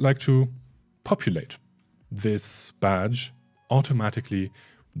 I would like to populate this badge automatically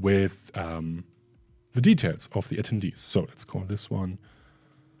with the details of the attendees. So let's call this one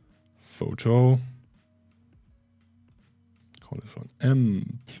photo. Call this one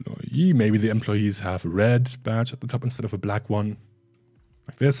employee. Maybe the employees have a red badge at the top instead of a black one,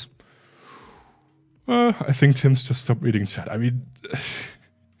 like this. I think Tim's just stopped reading chat. I mean,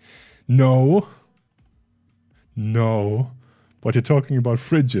 no. But you're talking about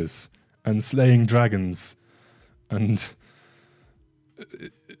fridges and slaying dragons and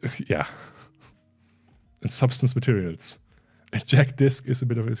yeah, and substance materials. A jack disc is a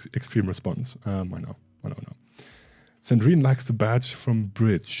bit of an extreme response. I know. Sandrine likes the badge from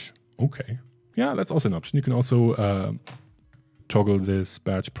Bridge. Okay. Yeah, that's also an option. You can also toggle this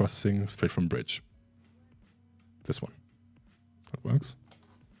badge processing straight from Bridge. This one. That works.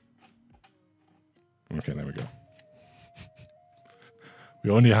 Okay, there we go. We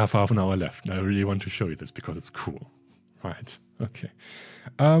only have half an hour left, and I really want to show you this because it's cool. Right. Okay.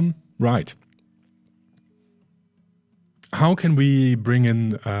 Right. How can we bring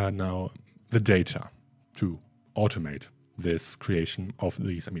in now the data to automate this creation of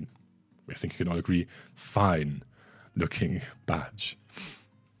these? I mean, I think you can all agree, fine-looking badge.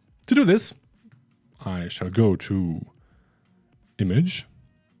 To do this, I shall go to Image,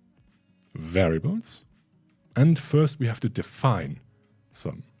 Variables, and first we have to define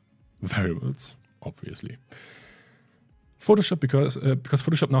some variables, obviously. Photoshop, because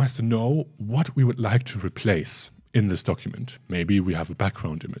Photoshop now has to know what we would like to replace in this document. Maybe we have a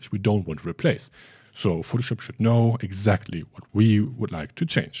background image we don't want to replace. So Photoshop should know exactly what we would like to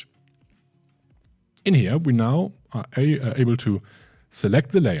change. In here, we now are able to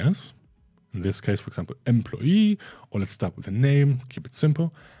select the layers. In this case, for example, employee, or let's start with a name, keep it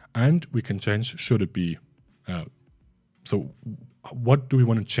simple. And we can change, should it be, so what do we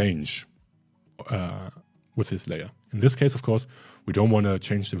want to change with this layer? In this case, of course, we don't want to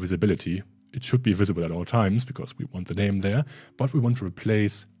change the visibility. It should be visible at all times because we want the name there, but we want to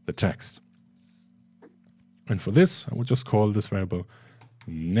replace the text. And for this, I will just call this variable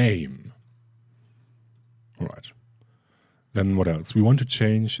name. All right. Then what else? We want to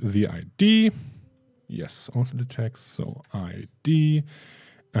change the ID. Yes, also the text, so ID.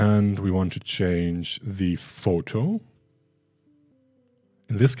 And we want to change the photo.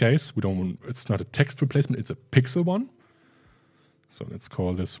 In this case, we don't want, it's not a text replacement, it's a pixel one. So let's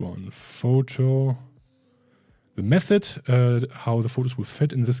call this one photo. The method, how the photos will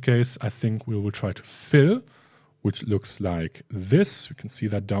fit in this case, I think we will try to fill, which looks like this. You can see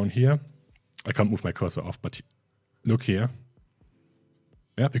that down here. I can't move my cursor off, but look here.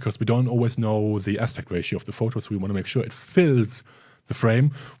 Yeah, because we don't always know the aspect ratio of the photo, so we want to make sure it fills the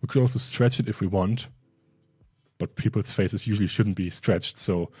frame. We could also stretch it if we want, but people's faces usually shouldn't be stretched,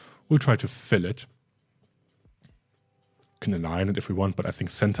 so we'll try to fill it. We can align it if we want, but I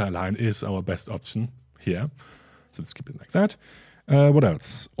think center align is our best option here. So let's keep it like that. What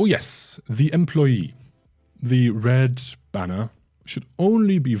else? Oh yes, the employee. The red banner should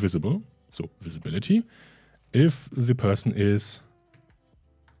only be visible, so visibility, if the person is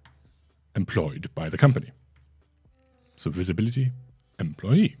employed by the company. So visibility,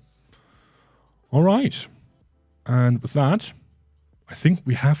 employee. All right. And with that, I think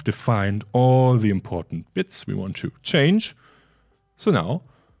we have defined all the important bits we want to change. So now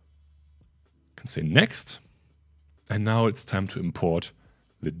I can say next. And now it's time to import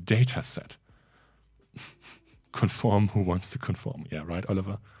the data set. Conform, who wants to conform? Yeah, right,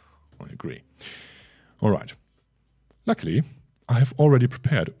 Oliver? I agree. All right. Luckily, I have already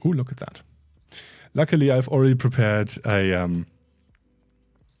prepared. Oh, look at that. Luckily, I've already prepared a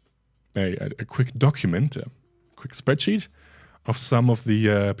quick document, a quick spreadsheet of some of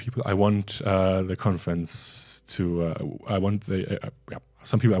the people I want the conference to.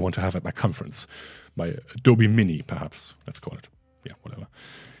 Some people I want to have at my conference, my Adobe Mini, perhaps. Let's call it. Yeah, whatever.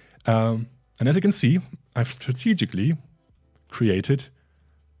 And as you can see, I've strategically created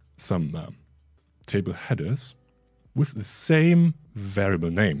some table headers with the same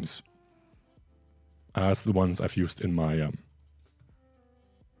variable names as the ones I've used in my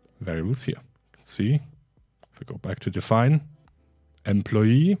variables here. You can see, if I go back to define,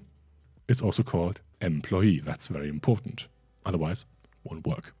 employee is also called employee. That's very important. Otherwise, it won't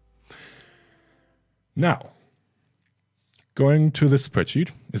work. Now, going to the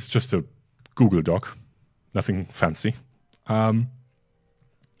spreadsheet, it's just a Google Doc, nothing fancy. I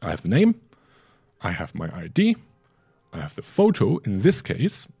have the name, I have my ID, I have the photo. In this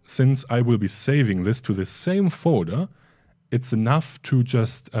case, since I will be saving this to the same folder, it's enough to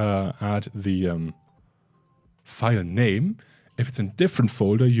just add the file name. If it's in a different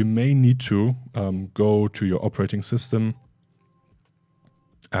folder, you may need to go to your operating system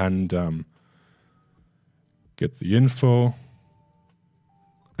and get the info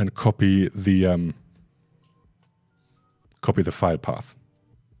and copy the file path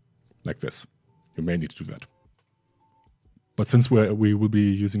like this. You may need to do that. But since we will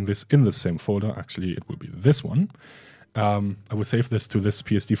be using this in the same folder, actually it will be this one. I will save this to this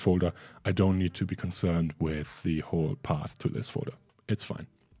PSD folder. I don't need to be concerned with the whole path to this folder. It's fine.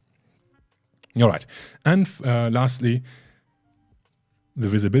 All right. And lastly, the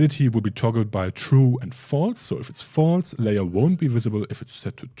visibility will be toggled by true and false. So if it's false, layer won't be visible. If it's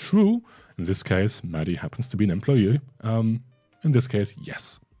set to true, in this case, Maddie happens to be an employee. In this case,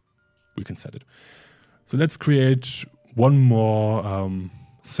 yes, we can set it. So let's create one more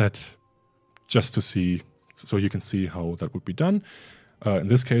set just to see, so you can see how that would be done. In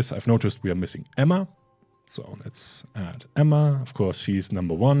this case, I've noticed we are missing Emma. So let's add Emma. Of course, she's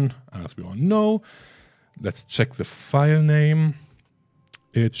number one, as we all know. Let's check the file name.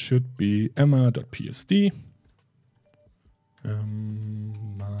 It should be emma.psd.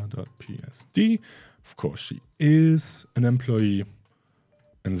 Emma.psd. Of course, she is an employee.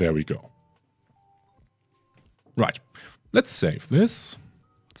 And there we go. Right. Let's save this.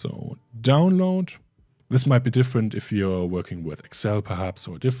 So download. This might be different if you're working with Excel, perhaps,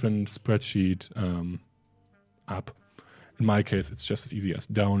 or a different spreadsheet app. In my case, it's just as easy as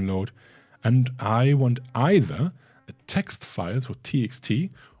download. And I want either a text file, so txt,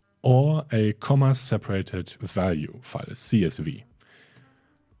 or a comma-separated value file, CSV.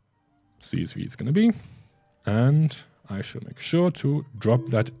 CSV it's going to be. And I shall make sure to drop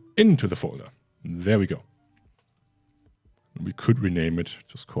that into the folder. There we go. We could rename it,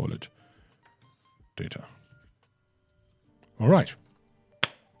 just call it data. All right.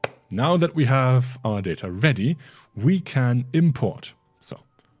 Now that we have our data ready, we can import. So,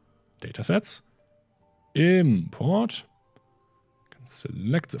 datasets, import, can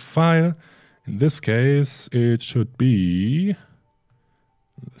select the file. In this case, it should be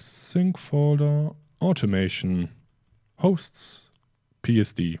the sync folder, automation, hosts,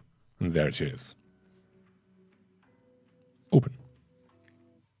 PSD, and there it is. Open.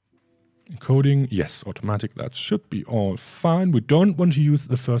 Encoding, yes, automatic, that should be all fine. We don't want to use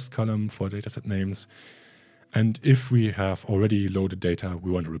the first column for dataset names. And if we have already loaded data, we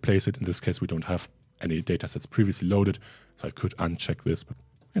want to replace it. In this case, we don't have any datasets previously loaded, so I could uncheck this, but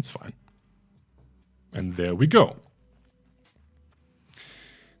it's fine. And there we go.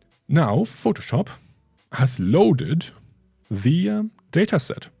 Now Photoshop has loaded the data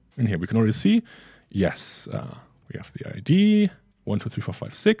set. In here we can already see, yes, we have the ID,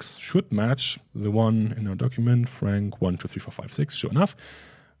 123456 should match the one in our document, Frank 123456, sure enough.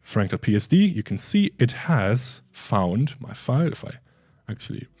 Frank.psd, you can see it has found my file. If I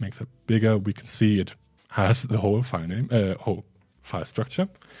actually make that bigger, we can see it has the whole file name, whole file structure.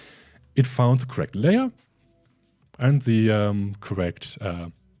 It found the correct layer and the correct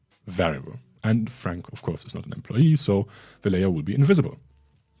variable. And Frank, of course, is not an employee, so the layer will be invisible.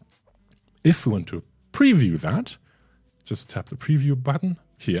 If we want to preview that, just tap the preview button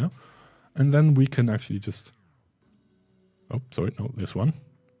here, and then we can actually just, oh, sorry, no, this one.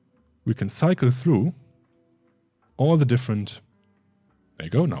 We can cycle through all the different, there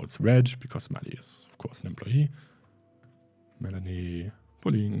you go, now it's red because Melly is, of course, an employee. Melanie,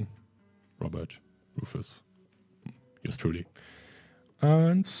 Pauline, Robert, Rufus, yours truly.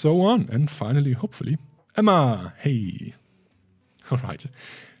 And so on. And finally, hopefully, Emma. Hey. All right.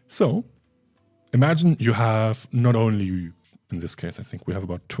 So imagine you have not only, in this case, I think we have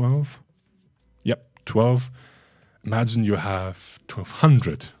about 12. Yep, 12. Imagine you have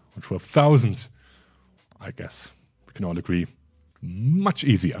 1,200 or 12,000. I guess we can all agree, much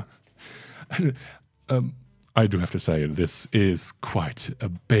easier. I do have to say, this is quite a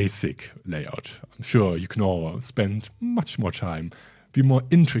basic layout. I'm sure you can all spend much more time, be more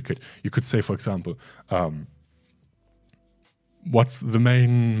intricate. You could say, for example, what's the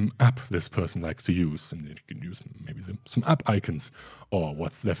main app this person likes to use? And you can use maybe some app icons. Or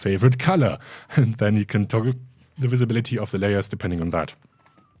what's their favorite color? And then you can toggle the visibility of the layers depending on that.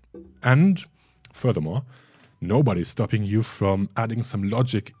 And furthermore, nobody's stopping you from adding some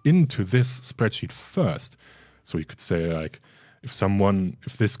logic into this spreadsheet first. So you could say, like,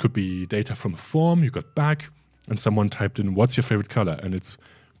 if this could be data from a form you got back, and someone typed in, what's your favorite color? And it's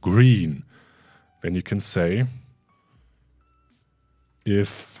green. Then you can say,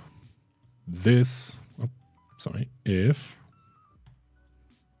 if this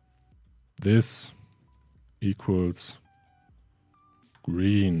equals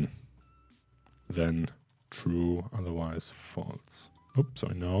green, then true, otherwise false. Oops,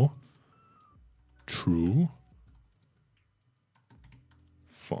 sorry, no. True,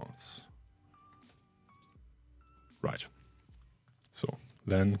 false. Right. So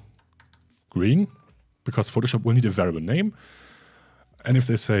then green, because Photoshop will need a variable name. And if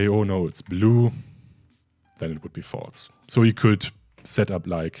they say, oh no, it's blue, then it would be false. So you could set up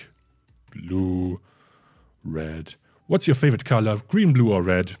like blue, red. What's your favorite color? Green, blue, or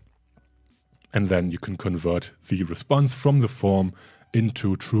red? And then you can convert the response from the form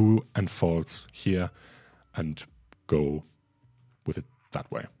into true and false here and go with it that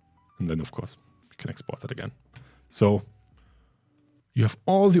way. And then, of course, we can export that again. So you have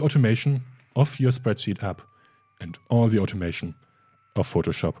all the automation of your spreadsheet app and all the automation of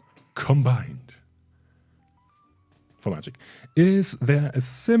Photoshop combined for magic. Is there a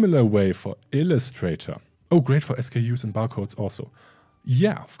similar way for Illustrator? Oh, great for SKUs and barcodes also.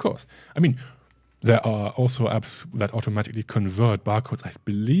 Yeah, of course. I mean, there are also apps that automatically convert barcodes. I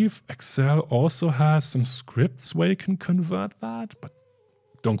believe Excel also has some scripts where you can convert that, but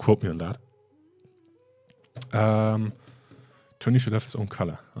don't quote me on that. Tony should have his own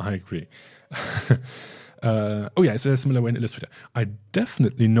color. I agree. Oh yeah, is there a similar way in Illustrator? I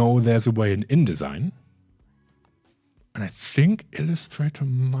definitely know there's a way in InDesign. And I think Illustrator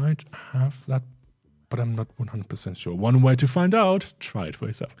might have that, but I'm not 100% sure. One way to find out, try it for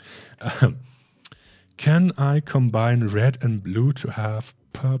yourself. Can I combine red and blue to have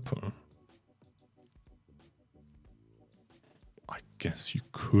purple? I guess you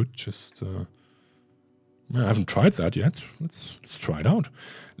could just... I haven't tried that yet. Let's try it out.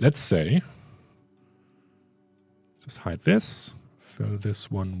 Let's say... Just hide this. Fill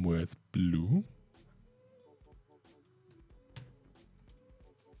this one with blue.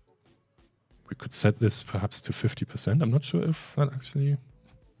 We could set this perhaps to 50%. I'm not sure if that actually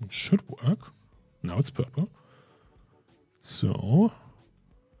should work. Now it's purple. So,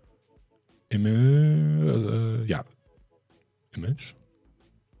 image, image,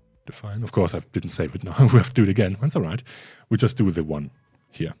 define. Of course, I didn't save it now. We have to do it again. That's all right. We just do the one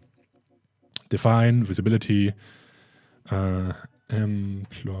here. Define, visibility,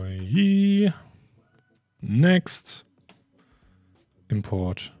 employee, next,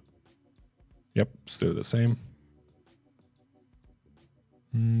 import. Yep, still the same.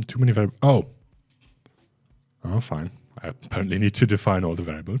 Too many variables. Oh, fine. I apparently need to define all the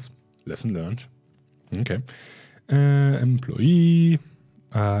variables. Lesson learned. Okay. Employee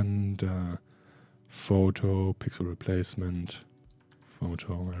and Photo, pixel replacement,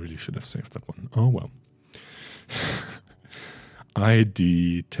 photo. I really should have saved that one. Oh well.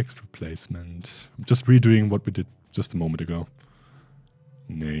 ID, text replacement. I'm just redoing what we did just a moment ago.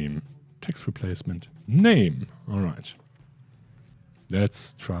 Name, text replacement, name. All right.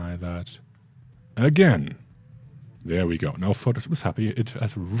 Let's try that again. There we go. Now Photoshop is happy. It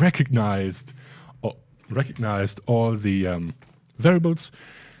has recognized all the variables.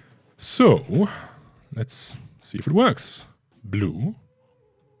 So let's see if it works. Blue,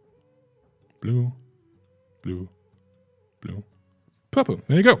 blue, blue, blue, purple.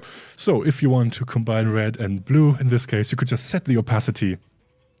 There you go. So if you want to combine red and blue, in this case, you could just set the opacity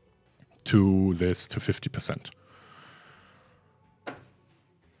to 50%.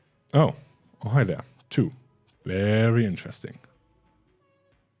 Oh, hi there. 2. Very interesting.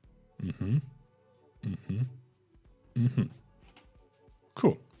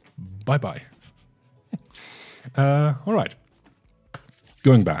 Cool. Bye-bye. All right.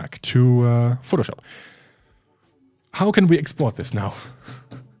 Going back to Photoshop. How can we export this now?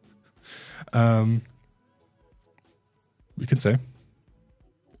 We can say,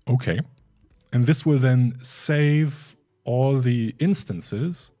 okay. And this will then save all the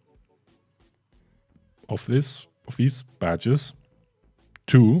instances of these badges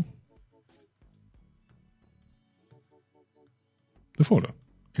to the folder,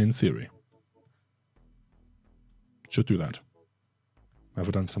 in theory. Should do that. Have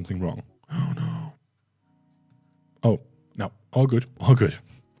I done something wrong? Oh no. Oh, no, all good, all good.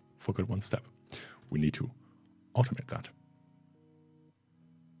 Forgot one step. We need to automate that.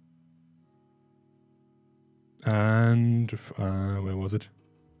 And where was it?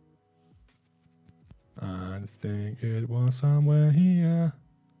 I think it was somewhere here.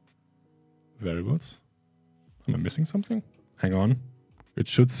 Variables. Am I missing something? Hang on. It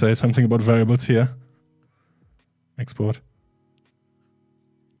should say something about variables here. Export.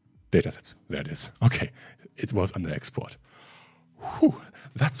 Datasets. There it is. Okay. It was under export. Whew.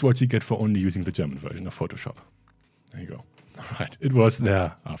 That's what you get for only using the German version of Photoshop. There you go. All right. It was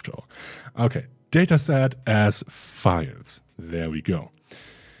there after all. Okay. Dataset as files. There we go.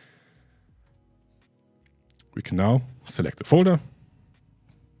 We can now select the folder.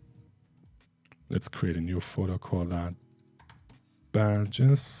 Let's create a new folder, call that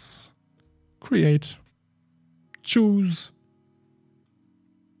badges. Create. Choose.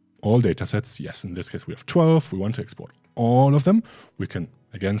 All datasets. Yes, in this case we have 12. We want to export all of them. We can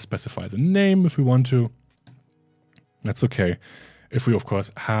again specify the name if we want to. That's okay. If we, of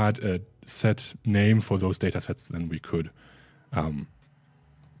course, had a set name for those datasets, then we could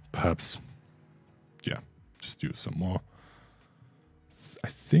perhaps, yeah, just use some more. I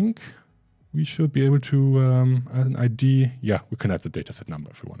think we should be able to add an ID. Yeah, we can add the dataset number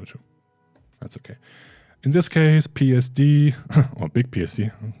if we wanted to. That's okay. In this case, PSD, or big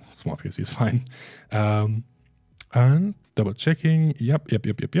PSD, small PSD is fine. And double checking, yep,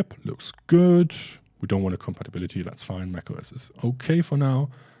 looks good. We don't want a compatibility, that's fine. macOS is okay for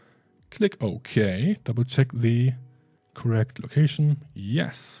now. Click OK, double check the correct location,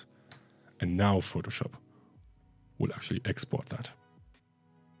 yes. And now Photoshop will actually export that.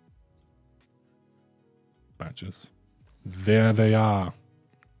 Badges, there they are.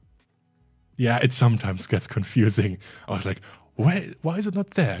 Yeah, it sometimes gets confusing. I was like, why is it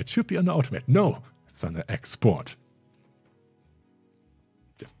not there? It should be under Automate. No, it's under Export.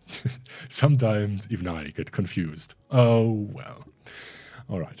 Yeah. Sometimes even I get confused. Oh, well.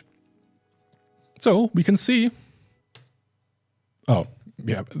 All right. So we can see. Oh,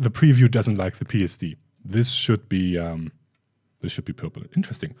 yeah, the preview doesn't like the PSD. This should be purple.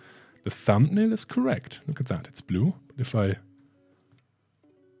 Interesting. The thumbnail is correct. Look at that. It's blue. But if I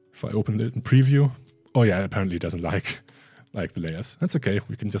open it in preview, oh yeah, apparently it doesn't like the layers. That's okay.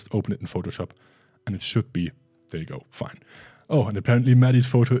 We can just open it in Photoshop and it should be, there you go, fine. Oh, and apparently Maddie's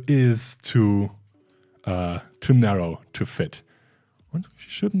photo is too narrow to fit.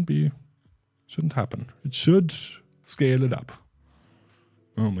 Shouldn't happen. It should scale it up.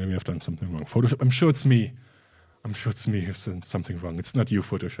 Oh, maybe I've done something wrong. Photoshop, I'm sure it's me. I'm sure it's me who's done something wrong. It's not you,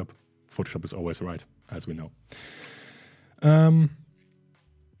 Photoshop. Photoshop is always right, as we know.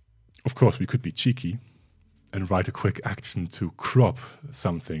 Of course, we could be cheeky and write a quick action to crop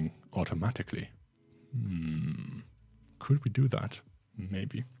something automatically. Could we do that?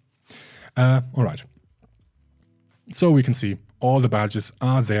 Maybe. All right. So we can see all the badges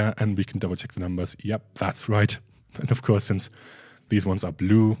are there and we can double check the numbers. Yep, that's right. And of course, since these ones are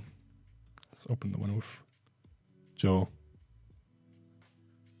blue, let's open the one with Joe.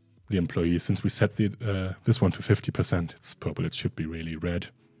 The employees, since we set this one to 50%, it's purple. It should be really red.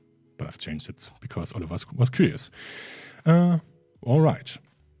 but I've changed it because Oliver was curious. All right.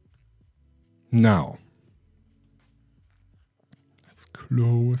 Now, let's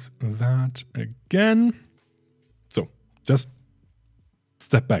close that again. So, just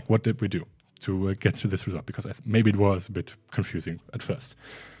step back. What did we do to get to this result? Because maybe it was a bit confusing at first.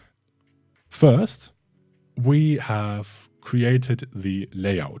 First, we have created the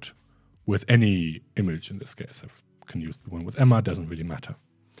layout with any image in this case. I can use the one with Emma, doesn't really matter.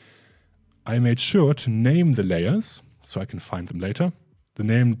 I made sure to name the layers so I can find them later. The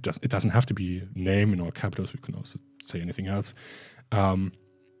name, it doesn't have to be name in all capitals. We can also say anything else.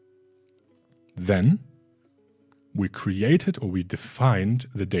 Then we created or we defined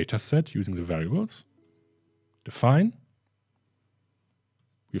the data set using the variables. Define.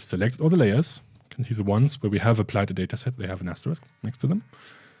 We've selected all the layers. You can see the ones where we have applied the data set. They have an asterisk next to them.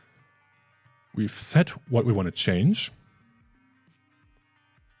 We've set what we want to change.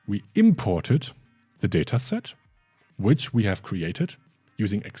 We imported the data set, which we have created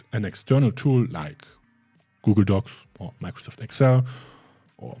using an external tool like Google Docs or Microsoft Excel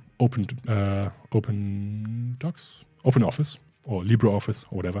or OpenOffice or LibreOffice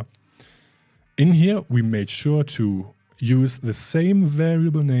or whatever. In here, we made sure to use the same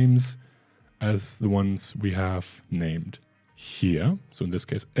variable names as the ones we have named here. So in this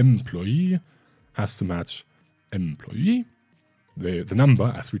case, employee has to match employee. The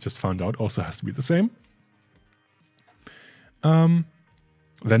number, as we just found out, also has to be the same.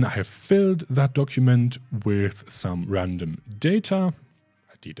 Then I have filled that document with some random data.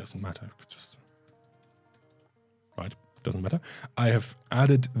 ID doesn't matter. Doesn't matter. I have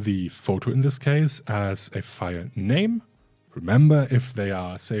added the photo in this case as a file name. Remember, if they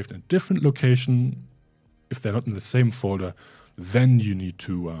are saved in a different location, if they're not in the same folder, then you need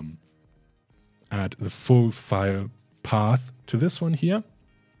to add the full file path to this one here.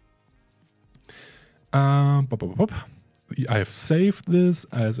 I have saved this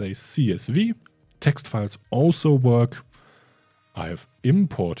as a CSV. Text files also work. I have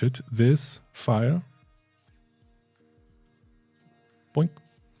imported this file. Boink.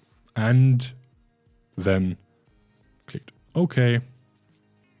 And then clicked OK.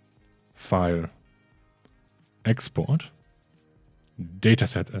 File. Export. Data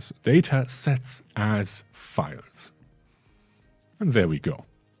sets as files. And there we go.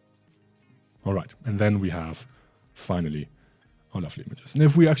 All right. And then we have finally our lovely images. And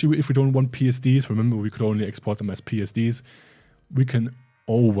if we don't want PSDs, remember we could only export them as PSDs, we can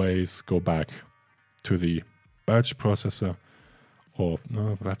always go back to the batch processor, or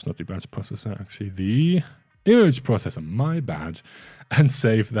no, perhaps not the batch processor, actually the image processor, my bad, and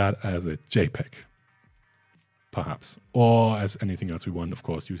save that as a JPEG, perhaps, or as anything else we want, of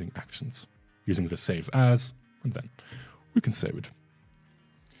course, using actions, using the save as, and then we can save it.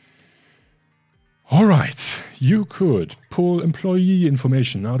 All right, you could pull employee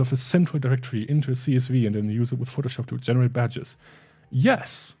information out of a central directory into a CSV and then use it with Photoshop to generate badges.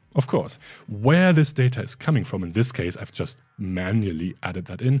 Yes, of course. Where this data is coming from, in this case, I've just manually added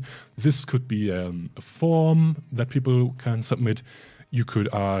that in. This could be a form that people can submit. You could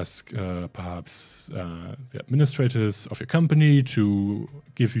ask perhaps the administrators of your company to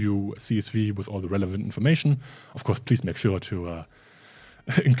give you a CSV with all the relevant information. Of course, please make sure to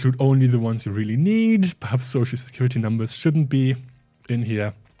include only the ones you really need. Perhaps social security numbers shouldn't be in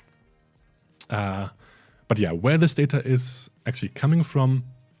here. But yeah, where this data is actually coming from,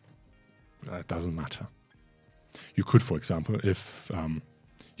 that doesn't matter. You could, for example, if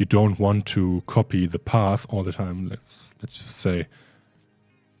you don't want to copy the path all the time, let's just say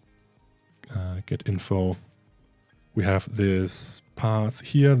get info. We have this path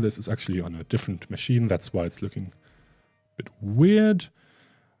here. This is actually on a different machine. That's why it's looking a bit weird.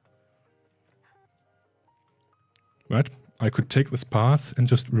 Right? I could take this path and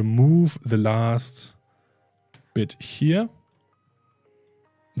just remove the last bit here.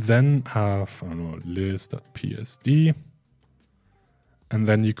 Then have, I don't know, list.psd. And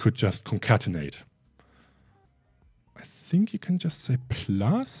then you could just concatenate. I think you can just say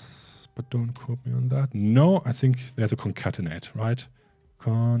plus, but don't quote me on that. No, I think there's a concatenate, right?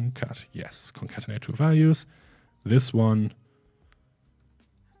 Concat, yes, concatenate two values. This one,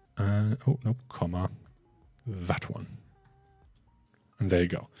 oh no, comma, that one. And there you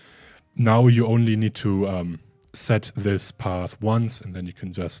go. Now you only need to set this path once, and then you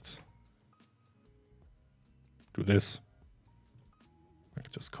can just do this. I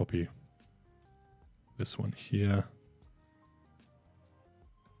can just copy this one here.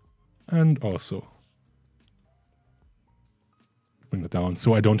 And also bring it down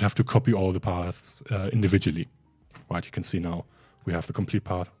so I don't have to copy all the paths individually. Right, you can see now we have the complete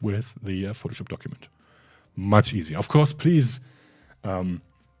path with the Photoshop document. Much easier. Of course, please do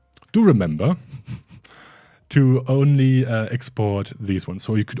remember to only export these ones.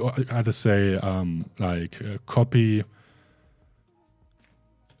 So you could either say copy,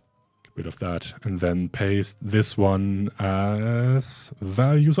 get rid of that, and then paste this one as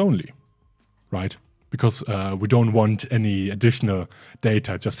values only, right? Because we don't want any additional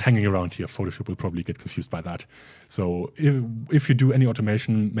data just hanging around here. Photoshop will probably get confused by that. So if you do any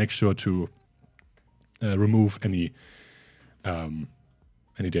automation, make sure to remove any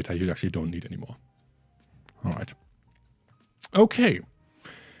data you actually don't need anymore. All right. Okay.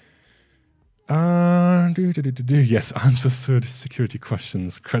 Yes, answers to security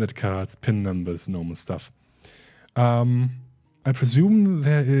questions, credit cards, PIN numbers, normal stuff. I presume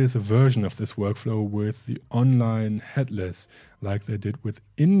there is a version of this workflow with the online headless like they did with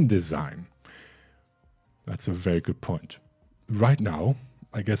InDesign. That's a very good point. Right now,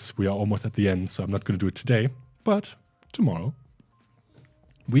 I guess we are almost at the end, so I'm not going to do it today, but tomorrow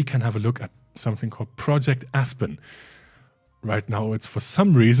we can have a look at something called Project Aspen. Right now it's for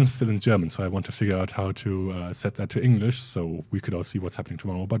some reason still in German, so I want to figure out how to set that to English so we could all see what's happening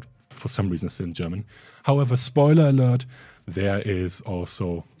tomorrow, but for some reason it's still in German. However, spoiler alert, there is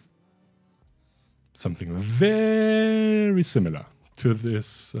also something very similar to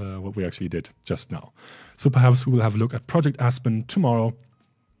this, what we actually did just now. So perhaps we will have a look at Project Aspen tomorrow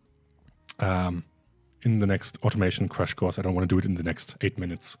in the next automation crash course. I don't want to do it in the next 8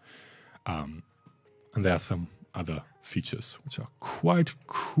 minutes. And there are some other features which are quite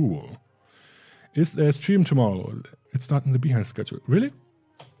cool. Is there a stream tomorrow? It's not in the behind schedule. Really?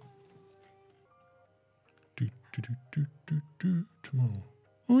 Tomorrow.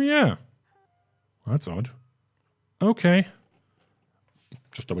 Oh yeah. That's odd. Okay.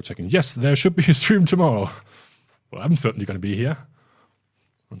 Just double checking. Yes, there should be a stream tomorrow. Well, I'm certainly going to be here.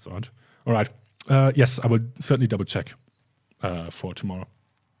 That's odd. All right. Yes, I will certainly double check for tomorrow.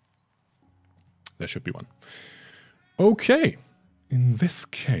 There should be one. Okay. In this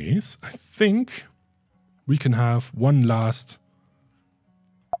case, I think we can have one last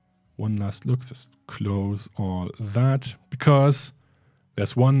look. Just close all that, because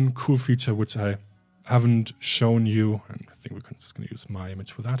there's one cool feature which I haven't shown you, and I think we're just going to use my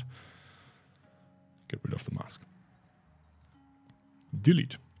image for that. Get rid of the mask.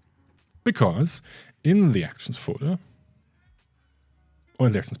 Delete. Because in the Actions folder, or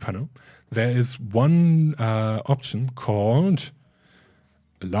in the Actions panel, there is one option called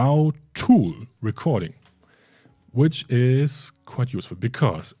Allow Tool Recording, which is quite useful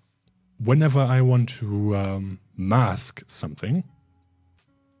because whenever I want to mask something,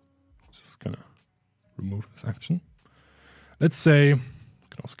 just gonna remove this action. Let's say, I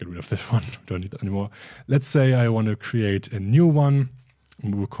can also get rid of this one, don't need that anymore. Let's say I want to create a new one,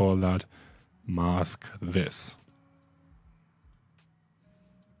 and we'll call that mask this.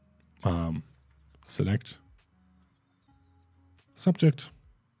 Select subject.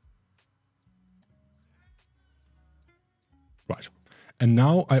 Right. And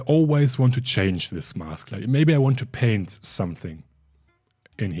now I always want to change this mask. Like maybe I want to paint something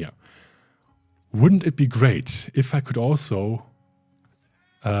in here. Wouldn't it be great if I could also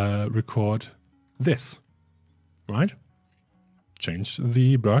record this, right? Change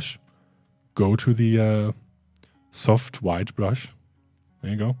the brush, go to the soft white brush,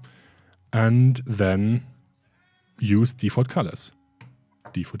 there you go, and then use default colors,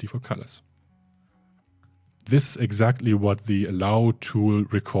 default colors. This is exactly what the Allow Tool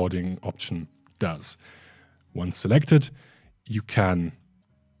Recording option does. Once selected, you can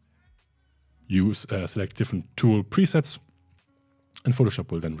use select different tool presets, and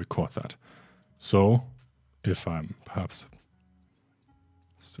Photoshop will then record that. So if I'm perhaps,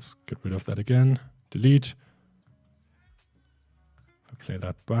 let's just get rid of that again, delete, play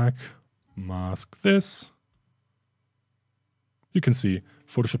that back, mask this, you can see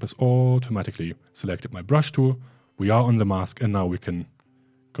Photoshop has automatically selected my brush tool. We are on the mask, and now we can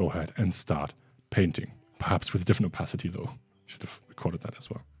go ahead and start painting. Perhaps with a different opacity though. Should have recorded that as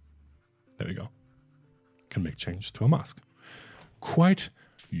well. There we go. Can make changes to a mask. Quite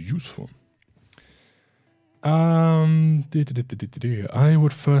useful. I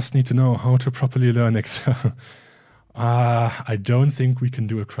would first need to know how to properly learn Excel. I don't think we can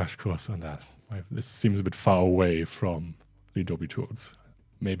do a crash course on that. This seems a bit far away from the Adobe tools.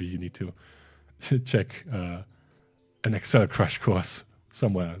 Maybe you need to check an Excel crash course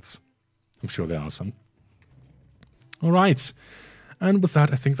somewhere else. I'm sure there are some. All right. And with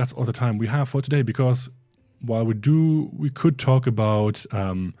that, I think that's all the time we have for today, because while we could talk about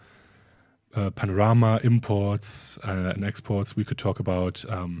panorama imports and exports. We could talk about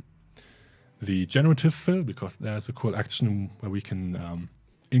the generative fill, because there's a cool action where we can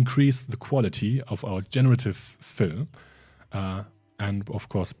increase the quality of our generative fill. And of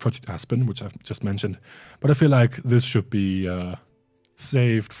course, Project Aspen, which I've just mentioned. But I feel like this should be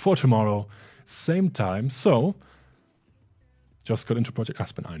saved for tomorrow, same time. So just got into Project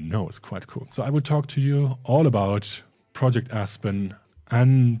Aspen. I know it's quite cool. So I will talk to you all about Project Aspen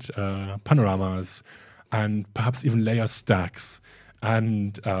and panoramas and perhaps even layer stacks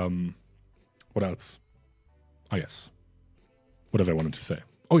and what else? Oh, yes. Whatever I wanted to say.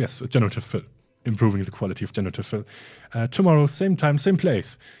 Oh, yes, generative fill. Improving the quality of generative fill. Tomorrow, same time, same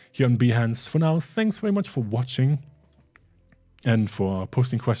place, here on Behance. For now, thanks very much for watching and for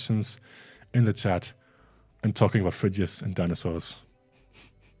posting questions in the chat and talking about fridges and dinosaurs.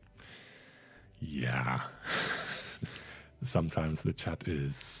 Yeah. Sometimes the chat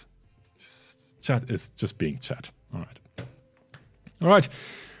is just being chat. All right.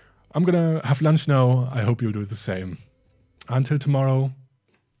 I'm going to have lunch now. I hope you'll do the same. Until tomorrow,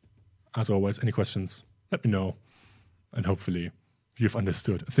 as always, any questions, let me know. And hopefully you've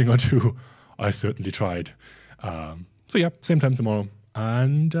understood a thing or two. I certainly tried. So yeah, same time tomorrow.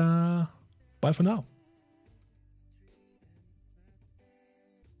 And bye for now.